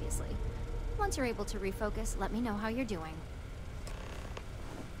 obviously. Once you're able to refocus, let me know how you're doing.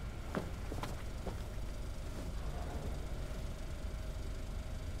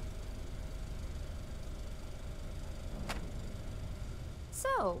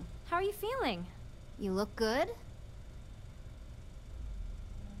 So, how are you feeling? You look good?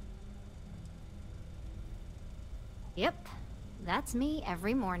 Yep, that's me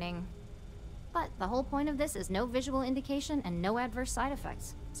every morning. But the whole point of this is no visual indication and no adverse side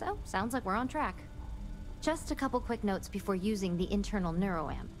effects. So, sounds like we're on track. Just a couple quick notes before using the internal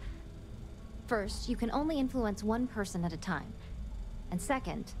neuroamp. First, you can only influence one person at a time. And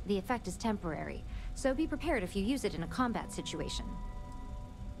second, the effect is temporary, so be prepared if you use it in a combat situation.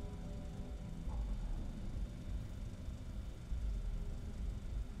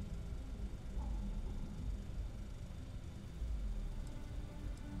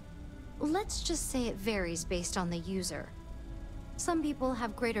 Let's just say it varies based on the user. Some people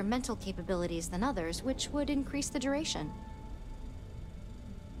have greater mental capabilities than others, which would increase the duration.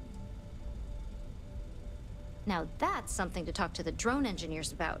 Now that's something to talk to the drone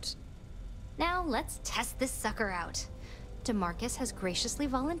engineers about. Now let's test this sucker out. DeMarcus has graciously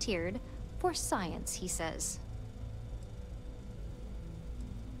volunteered for science, he says.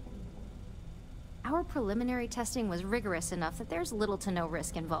 Our preliminary testing was rigorous enough that there's little to no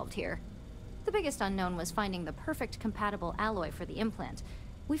risk involved here. The biggest unknown was finding the perfect compatible alloy for the implant.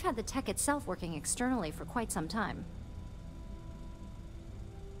 We've had the tech itself working externally for quite some time.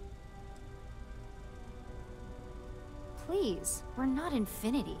 Please, we're not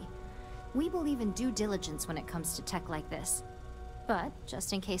Infinity. We believe in due diligence when it comes to tech like this. But,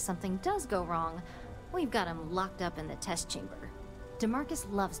 just in case something does go wrong, we've got him locked up in the test chamber.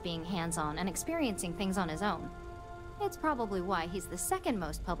 DeMarcus loves being hands-on and experiencing things on his own. It's probably why he's the second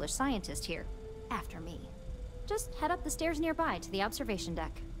most published scientist here, after me. Just head up the stairs nearby to the observation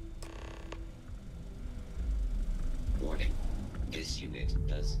deck. Warning. This unit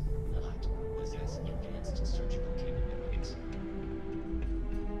does not possess advanced surgical capabilities.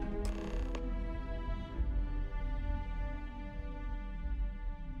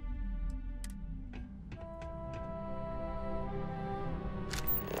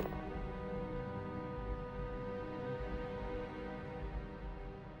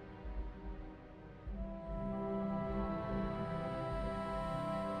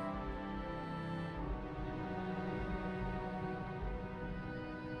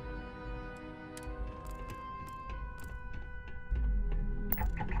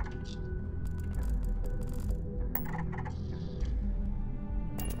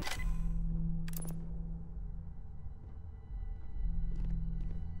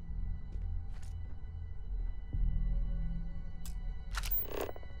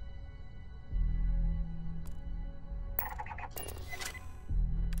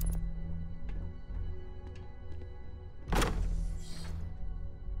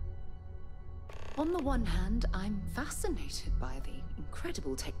 On the one hand, I'm fascinated by the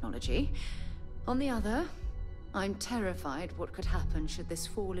incredible technology. On the other, I'm terrified what could happen should this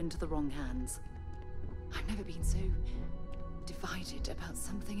fall into the wrong hands. I've never been so divided about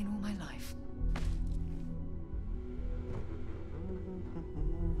something in all my life.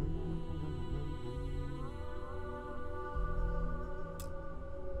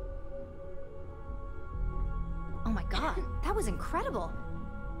 Oh my god, that was incredible.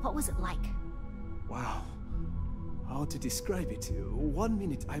 What was it like? Wow. How to describe it? 1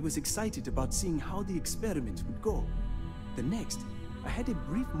 minute I was excited about seeing how the experiment would go. The next, I had a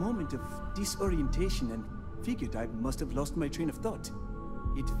brief moment of disorientation and figured I must have lost my train of thought.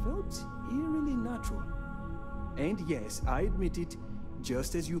 It felt eerily natural. And yes, I admit it,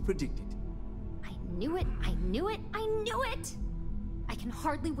 just as you predicted. I knew it, I knew it, I knew it! I can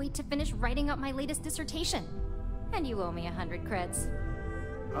hardly wait to finish writing up my latest dissertation. And you owe me 100 creds.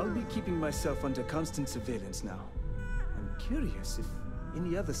 I'll be keeping myself under constant surveillance now. I'm curious if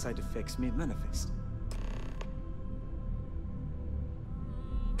any other side effects may manifest.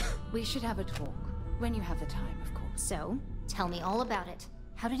 We should have a talk. When you have the time, of course. So, tell me all about it.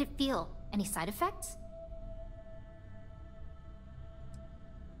 How did it feel? Any side effects?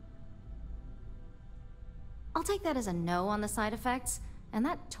 I'll take that as a no on the side effects. And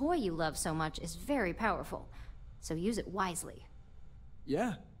that toy you love so much is very powerful. So use it wisely.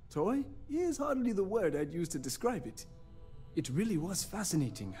 Yeah, toy is hardly the word I'd use to describe it. It really was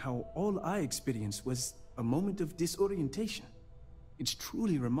fascinating how all I experienced was a moment of disorientation. It's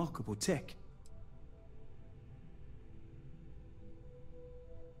truly remarkable tech.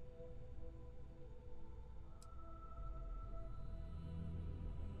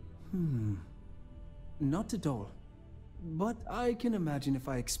 Not at all. But I can imagine if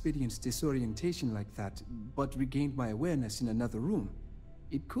I experienced disorientation like that, but regained my awareness in another room,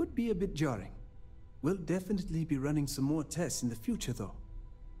 it could be a bit jarring. We'll definitely be running some more tests in the future, though.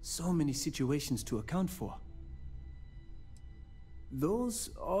 So many situations to account for. Those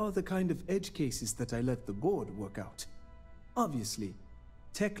are the kind of edge cases that I let the board work out. Obviously,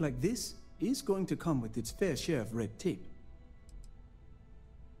 tech like this is going to come with its fair share of red tape.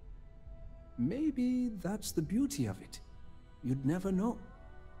 Maybe that's the beauty of it. You'd never know.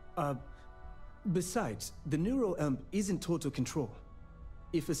 Besides, the neural amp isn't total control.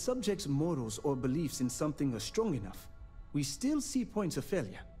 If a subject's morals or beliefs in something are strong enough, we still see points of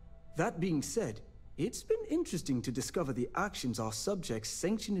failure. That being said, it's been interesting to discover the actions our subjects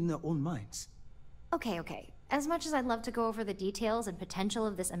sanction in their own minds. Okay. As much as I'd love to go over the details and potential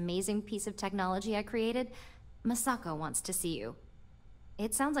of this amazing piece of technology I created, Masako wants to see you.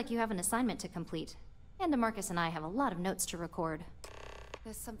 It sounds like you have an assignment to complete. And DeMarcus and I have a lot of notes to record.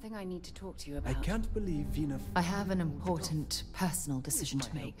 There's something I need to talk to you about. I can't believe Vina... I have an important personal decision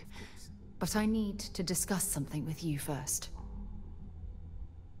to make. But I need to discuss something with you first.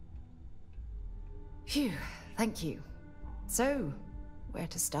 Phew, thank you. So, where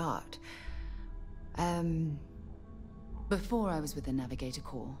to start? Before I was with the Navigator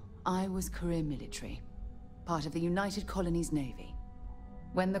Corps, I was career military, part of the United Colonies Navy.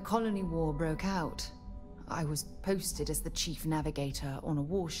 When the Colony War broke out, I was posted as the chief navigator on a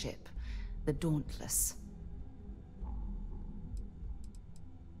warship, the Dauntless.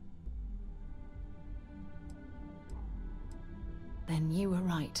 Then you were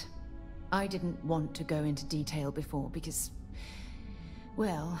right. I didn't want to go into detail before because,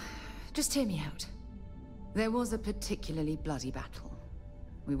 well, just hear me out. There was a particularly bloody battle.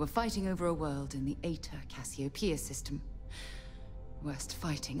 We were fighting over a world in the Eta Cassiopeia system. Worst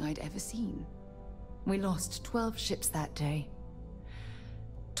fighting I'd ever seen. We lost 12 ships that day.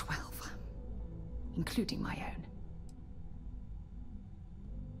 12. Including my own.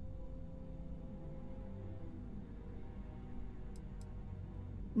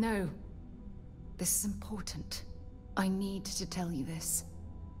 No. This is important. I need to tell you this.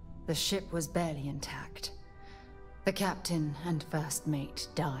 The ship was barely intact. The captain and first mate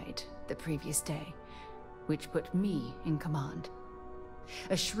died the previous day, which put me in command.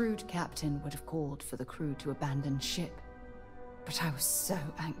 A shrewd captain would have called for the crew to abandon ship, but I was so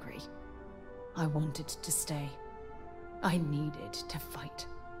angry. I wanted to stay. I needed to fight.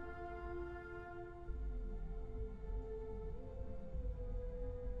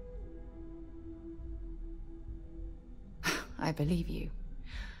 I believe you.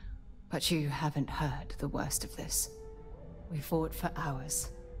 But you haven't heard the worst of this. We fought for hours,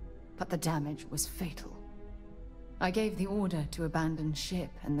 but the damage was fatal. I gave the order to abandon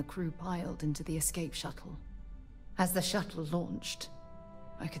ship and the crew piled into the escape shuttle. As the shuttle launched,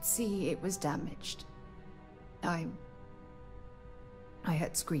 I could see it was damaged. I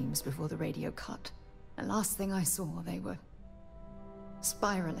heard screams before the radio cut. And last thing I saw, they were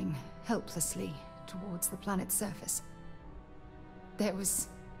spiraling helplessly towards the planet's surface. There was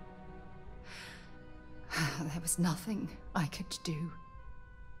nothing I could do.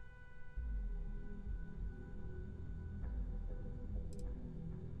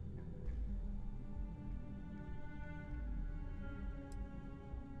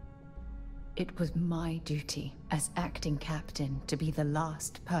 It was my duty as acting captain to be the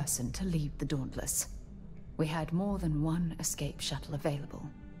last person to leave the Dauntless. We had more than one escape shuttle available.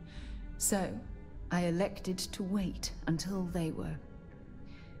 So, I elected to wait until they were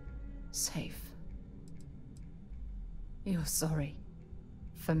safe. You're sorry.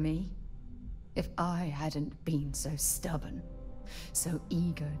 For me? If I hadn't been so stubborn, so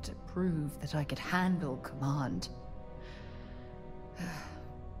eager to prove that I could handle command,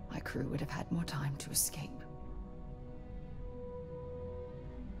 my crew would have had more time to escape.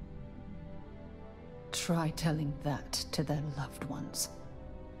 Try telling that to their loved ones.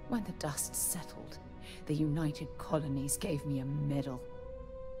 When the dust settled, the United Colonies gave me a medal.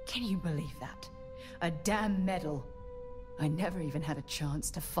 Can you believe that? A damn medal! I never even had a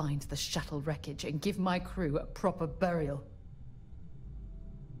chance to find the shuttle wreckage and give my crew a proper burial.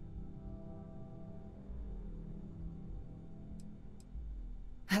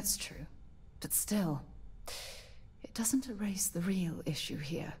 That's true, but still, it doesn't erase the real issue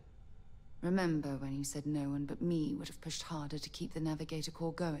here. Remember when you said no one but me would have pushed harder to keep the Navigator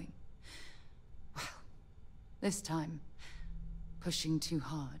Corps going? Well, this time, pushing too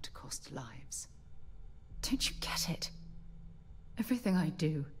hard cost lives. Don't you get it? Everything I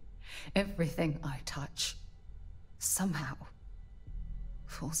do, everything I touch, somehow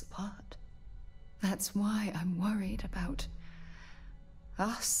falls apart. That's why I'm worried about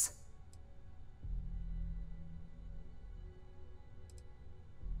us.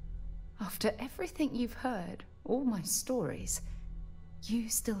 After everything you've heard, all my stories, you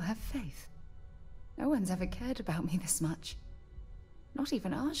still have faith. No one's ever cared about me this much. Not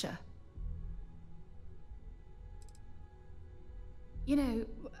even Aja. You know,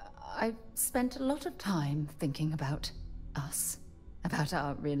 I've spent a lot of time thinking about us, about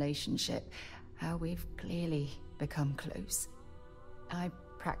our relationship, how we've clearly become close. I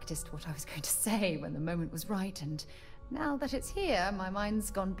practiced what I was going to say when the moment was right, and now that it's here, my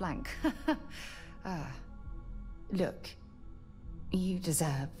mind's gone blank. Look, you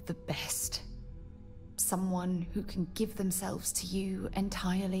deserve the best. Someone who can give themselves to you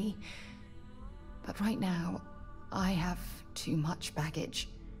entirely. But right now, I have too much baggage.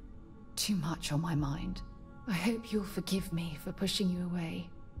 Too much on my mind. I hope you'll forgive me for pushing you away.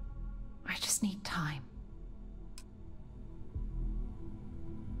 I just need time.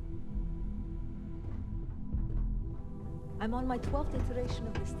 I'm on my 12th iteration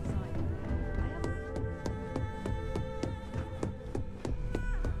of this design.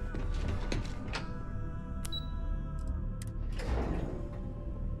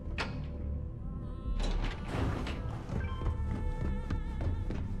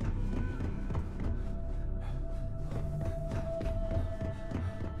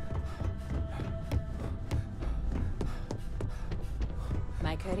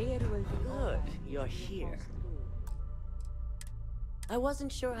 My career will be good. You're here. I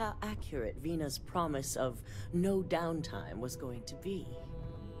wasn't sure how accurate Vina's promise of no downtime was going to be.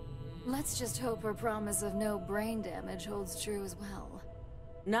 Let's just hope her promise of no brain damage holds true as well.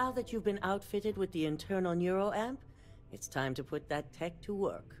 Now that you've been outfitted with the internal neuroamp, it's time to put that tech to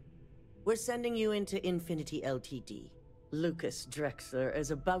work. We're sending you into Infinity Ltd. Lucas Drexler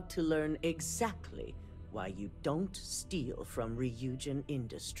is about to learn exactly why you don't steal from Ryujin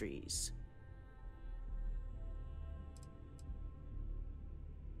Industries.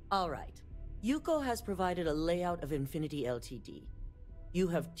 All right. Yuko has provided a layout of Infinity Ltd. You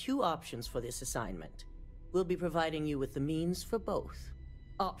have two options for this assignment. We'll be providing you with the means for both.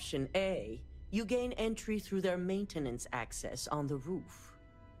 Option A, you gain entry through their maintenance access on the roof.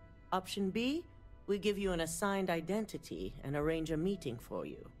 Option B, we give you an assigned identity and arrange a meeting for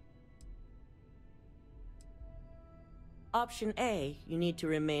you. Option A, you need to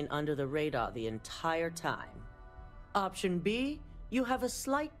remain under the radar the entire time. Option B, you have a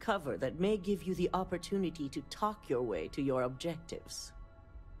slight cover that may give you the opportunity to talk your way to your objectives.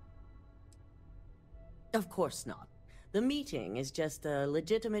 Of course not. The meeting is just a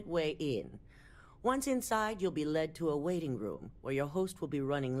legitimate way in. Once inside, you'll be led to a waiting room where your host will be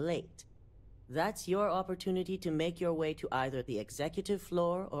running late. That's your opportunity to make your way to either the executive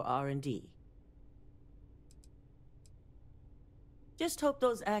floor or R&D. Just hope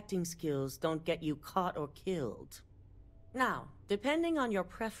those acting skills don't get you caught or killed. Now, depending on your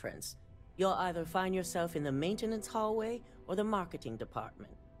preference, you'll either find yourself in the maintenance hallway or the marketing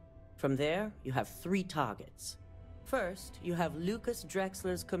department. From there, you have 3 targets. First, you have Lucas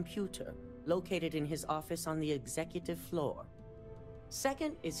Drexler's computer, located in his office on the executive floor.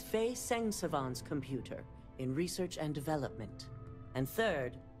 Second is Faye Sengsavant's computer, in research and development. And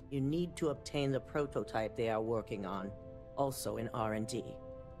third, you need to obtain the prototype they are working on, also in R&D.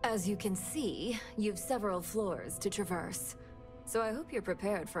 As you can see, you've several floors to traverse. So I hope you're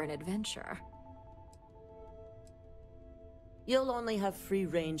prepared for an adventure. You'll only have free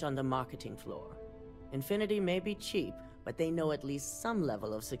range on the marketing floor. Infinity may be cheap, but they know at least some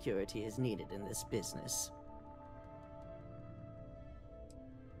level of security is needed in this business.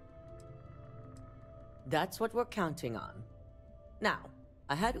 That's what we're counting on. Now,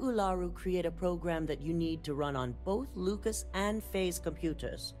 I had Ularu create a program that you need to run on both Lucas and Faye's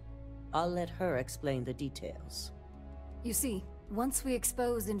computers. I'll let her explain the details. You see, once we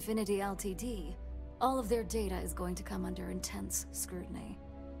expose Infinity Ltd, all of their data is going to come under intense scrutiny.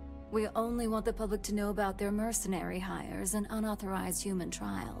 We only want the public to know about their mercenary hires and unauthorized human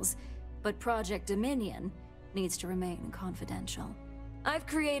trials, but Project Dominion needs to remain confidential. I've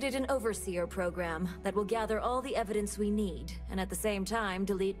created an overseer program that will gather all the evidence we need, and at the same time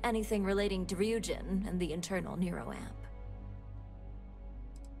delete anything relating to Ryujin and the internal neuroamp.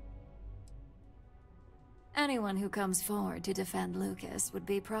 Anyone who comes forward to defend Lucas would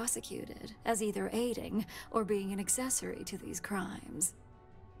be prosecuted as either aiding or being an accessory to these crimes.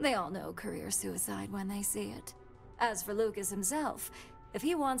 They all know career suicide when they see it. As for Lucas himself, if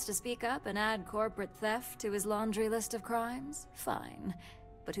he wants to speak up and add corporate theft to his laundry list of crimes, fine.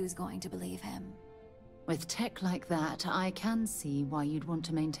 But who's going to believe him? With tech like that, I can see why you'd want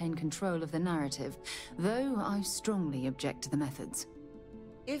to maintain control of the narrative, though I strongly object to the methods.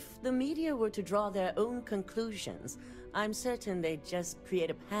 If the media were to draw their own conclusions, I'm certain they'd just create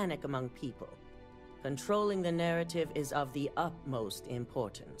a panic among people. Controlling the narrative is of the utmost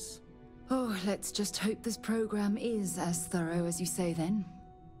importance. Oh, let's just hope this program is as thorough as you say then,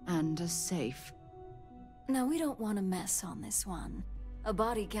 and as safe. No, we don't want to mess on this one. A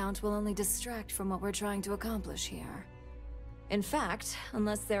body count will only distract from what we're trying to accomplish here. In fact,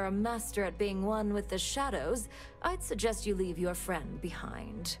 unless they're a master at being one with the shadows, I'd suggest you leave your friend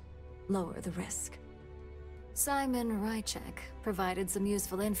behind. Lower the risk. Simon Rychek provided some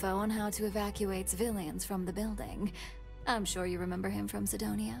useful info on how to evacuate civilians from the building. I'm sure you remember him from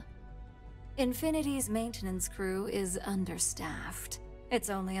Sidonia. Infinity's maintenance crew is understaffed. It's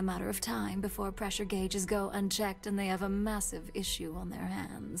only a matter of time before pressure gauges go unchecked and they have a massive issue on their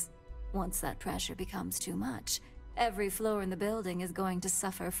hands. Once that pressure becomes too much, every floor in the building is going to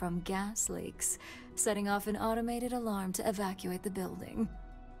suffer from gas leaks, setting off an automated alarm to evacuate the building.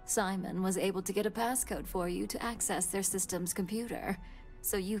 Simon was able to get a passcode for you to access their system's computer,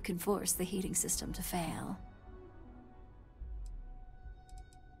 so you can force the heating system to fail.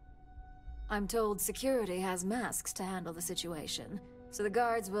 I'm told security has masks to handle the situation, so the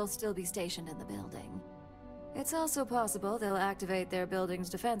guards will still be stationed in the building. It's also possible they'll activate their building's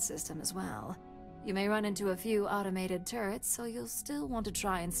defense system as well. You may run into a few automated turrets, so you'll still want to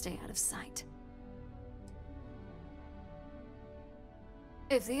try and stay out of sight.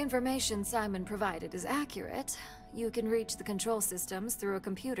 If the information Simon provided is accurate, you can reach the control systems through a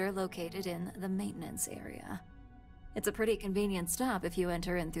computer located in the maintenance area. It's a pretty convenient stop if you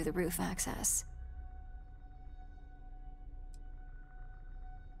enter in through the roof access.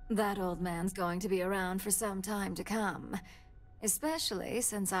 That old man's going to be around for some time to come, especially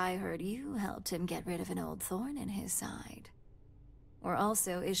since I heard you helped him get rid of an old thorn in his side. We're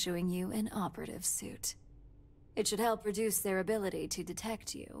also issuing you an operative suit. It should help reduce their ability to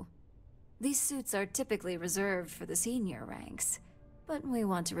detect you. These suits are typically reserved for the senior ranks, but we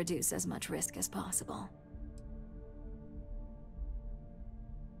want to reduce as much risk as possible.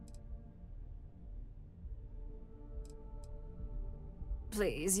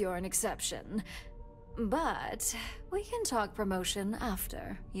 Please, you're an exception. But we can talk promotion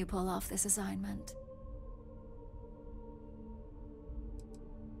after you pull off this assignment.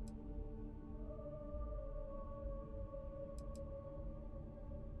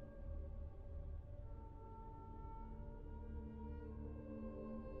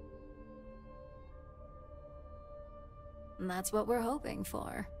 And that's what we're hoping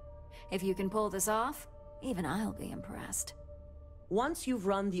for. If you can pull this off, even I'll be impressed. Once you've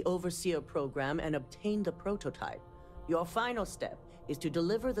run the Overseer program and obtained the prototype, your final step is to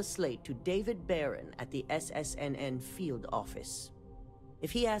deliver the slate to David Barron at the SSNN field office.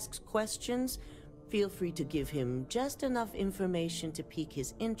 If he asks questions, feel free to give him just enough information to pique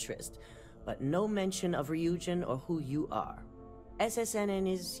his interest, but no mention of Ryujin or who you are. SSNN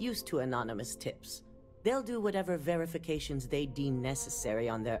is used to anonymous tips. They'll do whatever verifications they deem necessary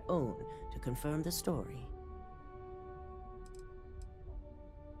on their own to confirm the story.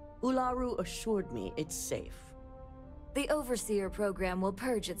 Ularu assured me it's safe. The Overseer program will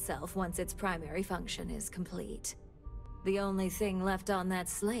purge itself once its primary function is complete. The only thing left on that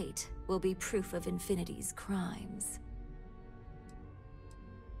slate will be proof of Infinity's crimes.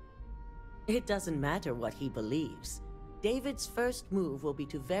 It doesn't matter what he believes. David's first move will be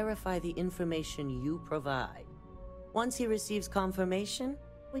to verify the information you provide. Once he receives confirmation,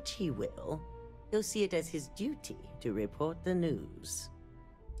 which he will, he'll see it as his duty to report the news.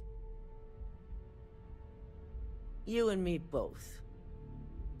 You and me both.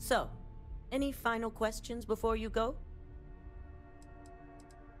 So, any final questions before you go?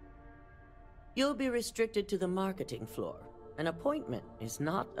 You'll be restricted to the marketing floor. An appointment is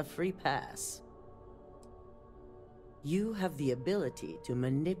not a free pass. You have the ability to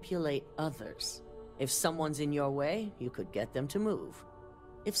manipulate others. If someone's in your way, you could get them to move.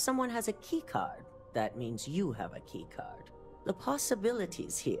 If someone has a keycard, that means you have a keycard. The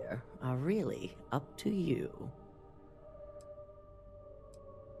possibilities here are really up to you.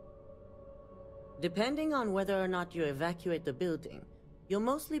 Depending on whether or not you evacuate the building, you'll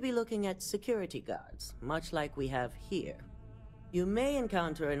mostly be looking at security guards, much like we have here. You may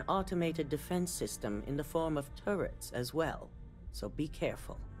encounter an automated defense system in the form of turrets as well, so be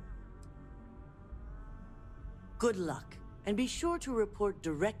careful. Good luck, and be sure to report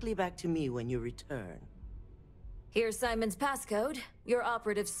directly back to me when you return. Here's Simon's passcode, your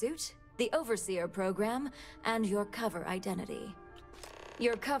operative suit, the Overseer program, and your cover identity.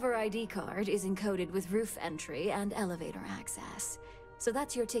 Your cover ID card is encoded with roof entry and elevator access, so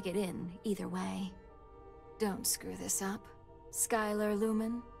that's your ticket in, either way. Don't screw this up, Skylar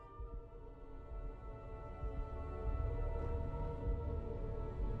Lumen.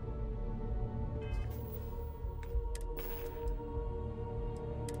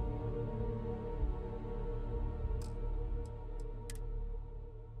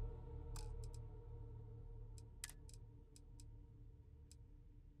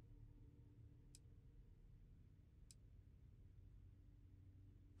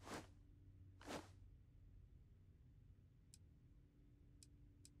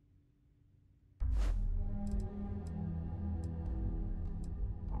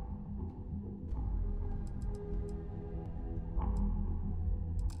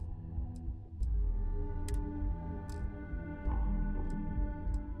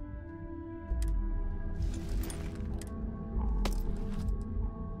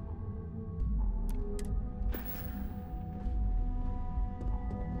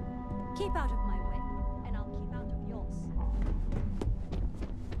 Keep out of my way, and I'll keep out of yours.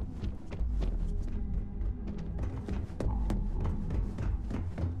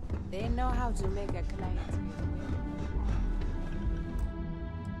 They know how to make a client win.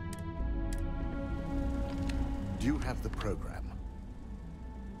 Do you have the program?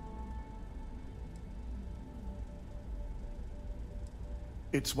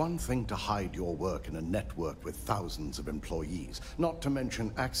 It's one thing to hide your work in a network with thousands of employees, not to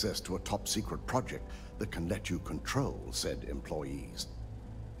mention access to a top-secret project that can let you control said employees.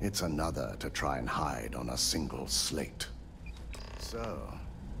 It's another to try and hide on a single slate. So,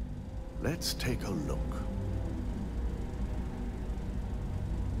 let's take a look.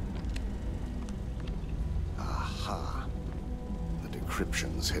 Aha. The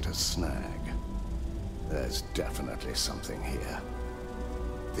decryption's hit a snag. There's definitely something here.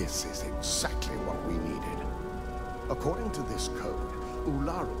 This is exactly what we needed. According to this code,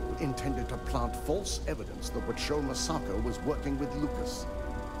 Ularu intended to plant false evidence that would show Masako was working with Lucas.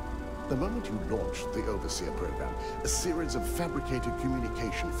 The moment you launched the Overseer program, a series of fabricated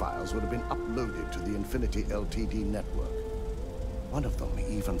communication files would have been uploaded to the Infinity Ltd network. One of them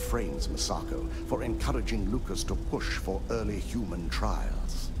even frames Masako for encouraging Lucas to push for early human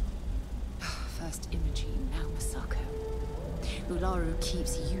trials. First Imogene, now Masako. Ularu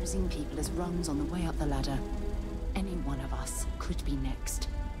keeps using people as rungs on the way up the ladder. Any one of us could be next.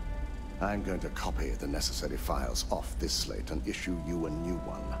 I'm going to copy the necessary files off this slate and issue you a new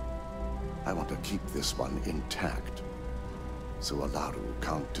one. I want to keep this one intact, so Ularu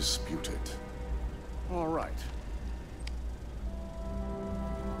can't dispute it. All right.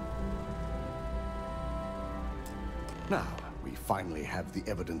 Now, we finally have the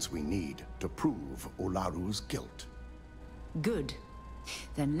evidence we need to prove Ularu's guilt. Good.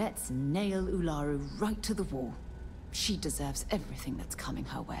 Then let's nail Ularu right to the wall. She deserves everything that's coming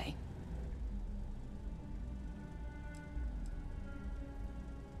her way.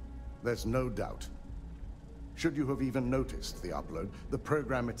 There's no doubt. Should you have even noticed the upload, the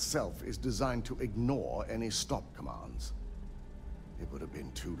program itself is designed to ignore any stop commands. It would have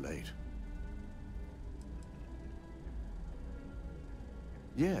been too late.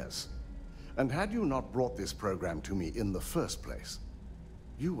 Yes, and had you not brought this program to me in the first place,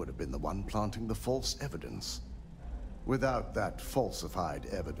 you would have been the one planting the false evidence. Without that falsified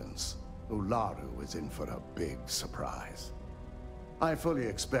evidence, Ularu is in for a big surprise. I fully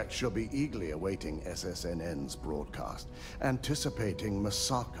expect she'll be eagerly awaiting SSNN's broadcast, anticipating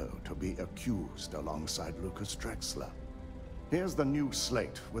Masako to be accused alongside Lucas Drexler. Here's the new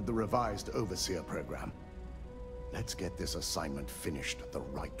slate with the revised Overseer program. Let's get this assignment finished the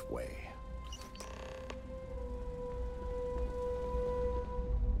right way.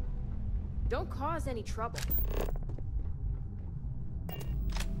 Don't cause any trouble.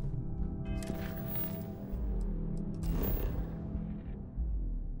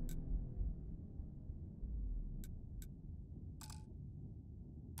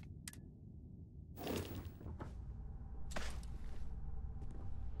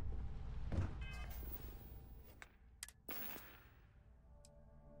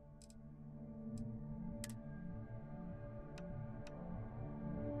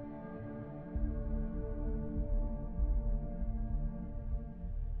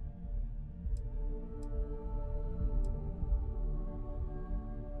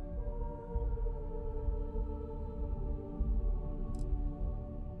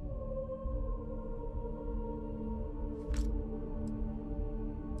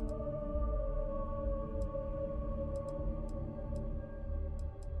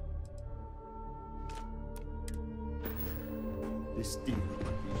 This deal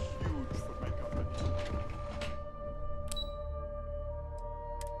would be huge for my company.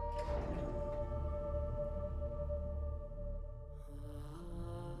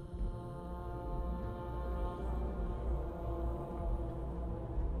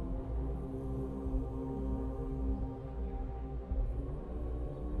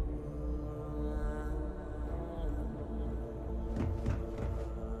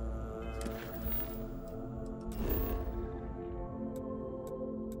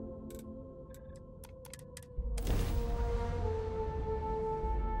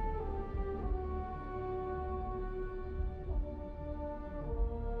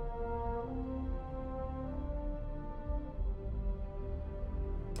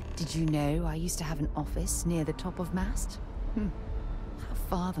 Did you know I used to have an office near the top of Mast? How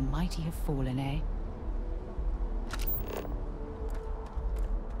far the mighty have fallen, eh?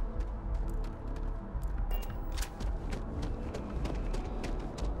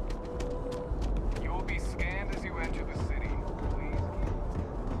 You will be scanned as you enter the city. Please.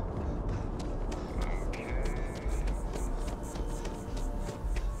 Okay.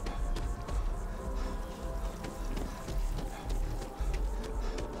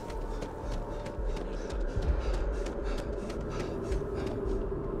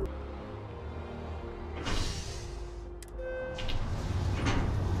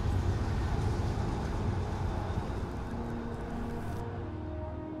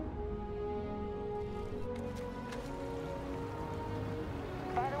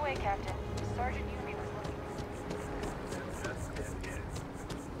 By the way, Captain, Sergeant Yumi was looking.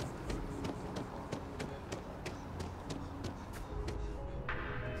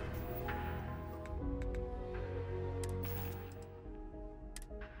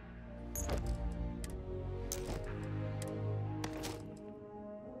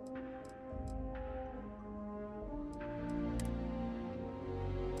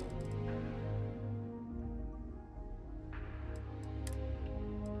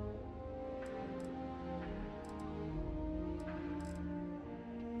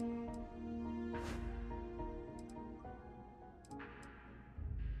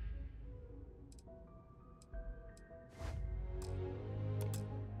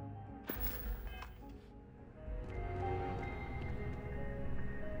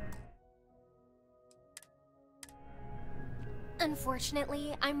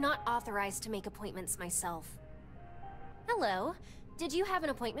 Unfortunately, I'm not authorized to make appointments myself. Hello. Did you have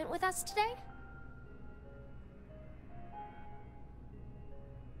an appointment with us today?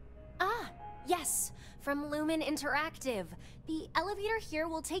 Ah, yes. From Lumen Interactive. The elevator here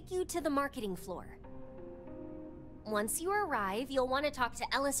will take you to the marketing floor. Once you arrive, you'll want to talk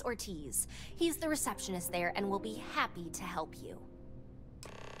to Ellis Ortiz. He's the receptionist there and will be happy to help you.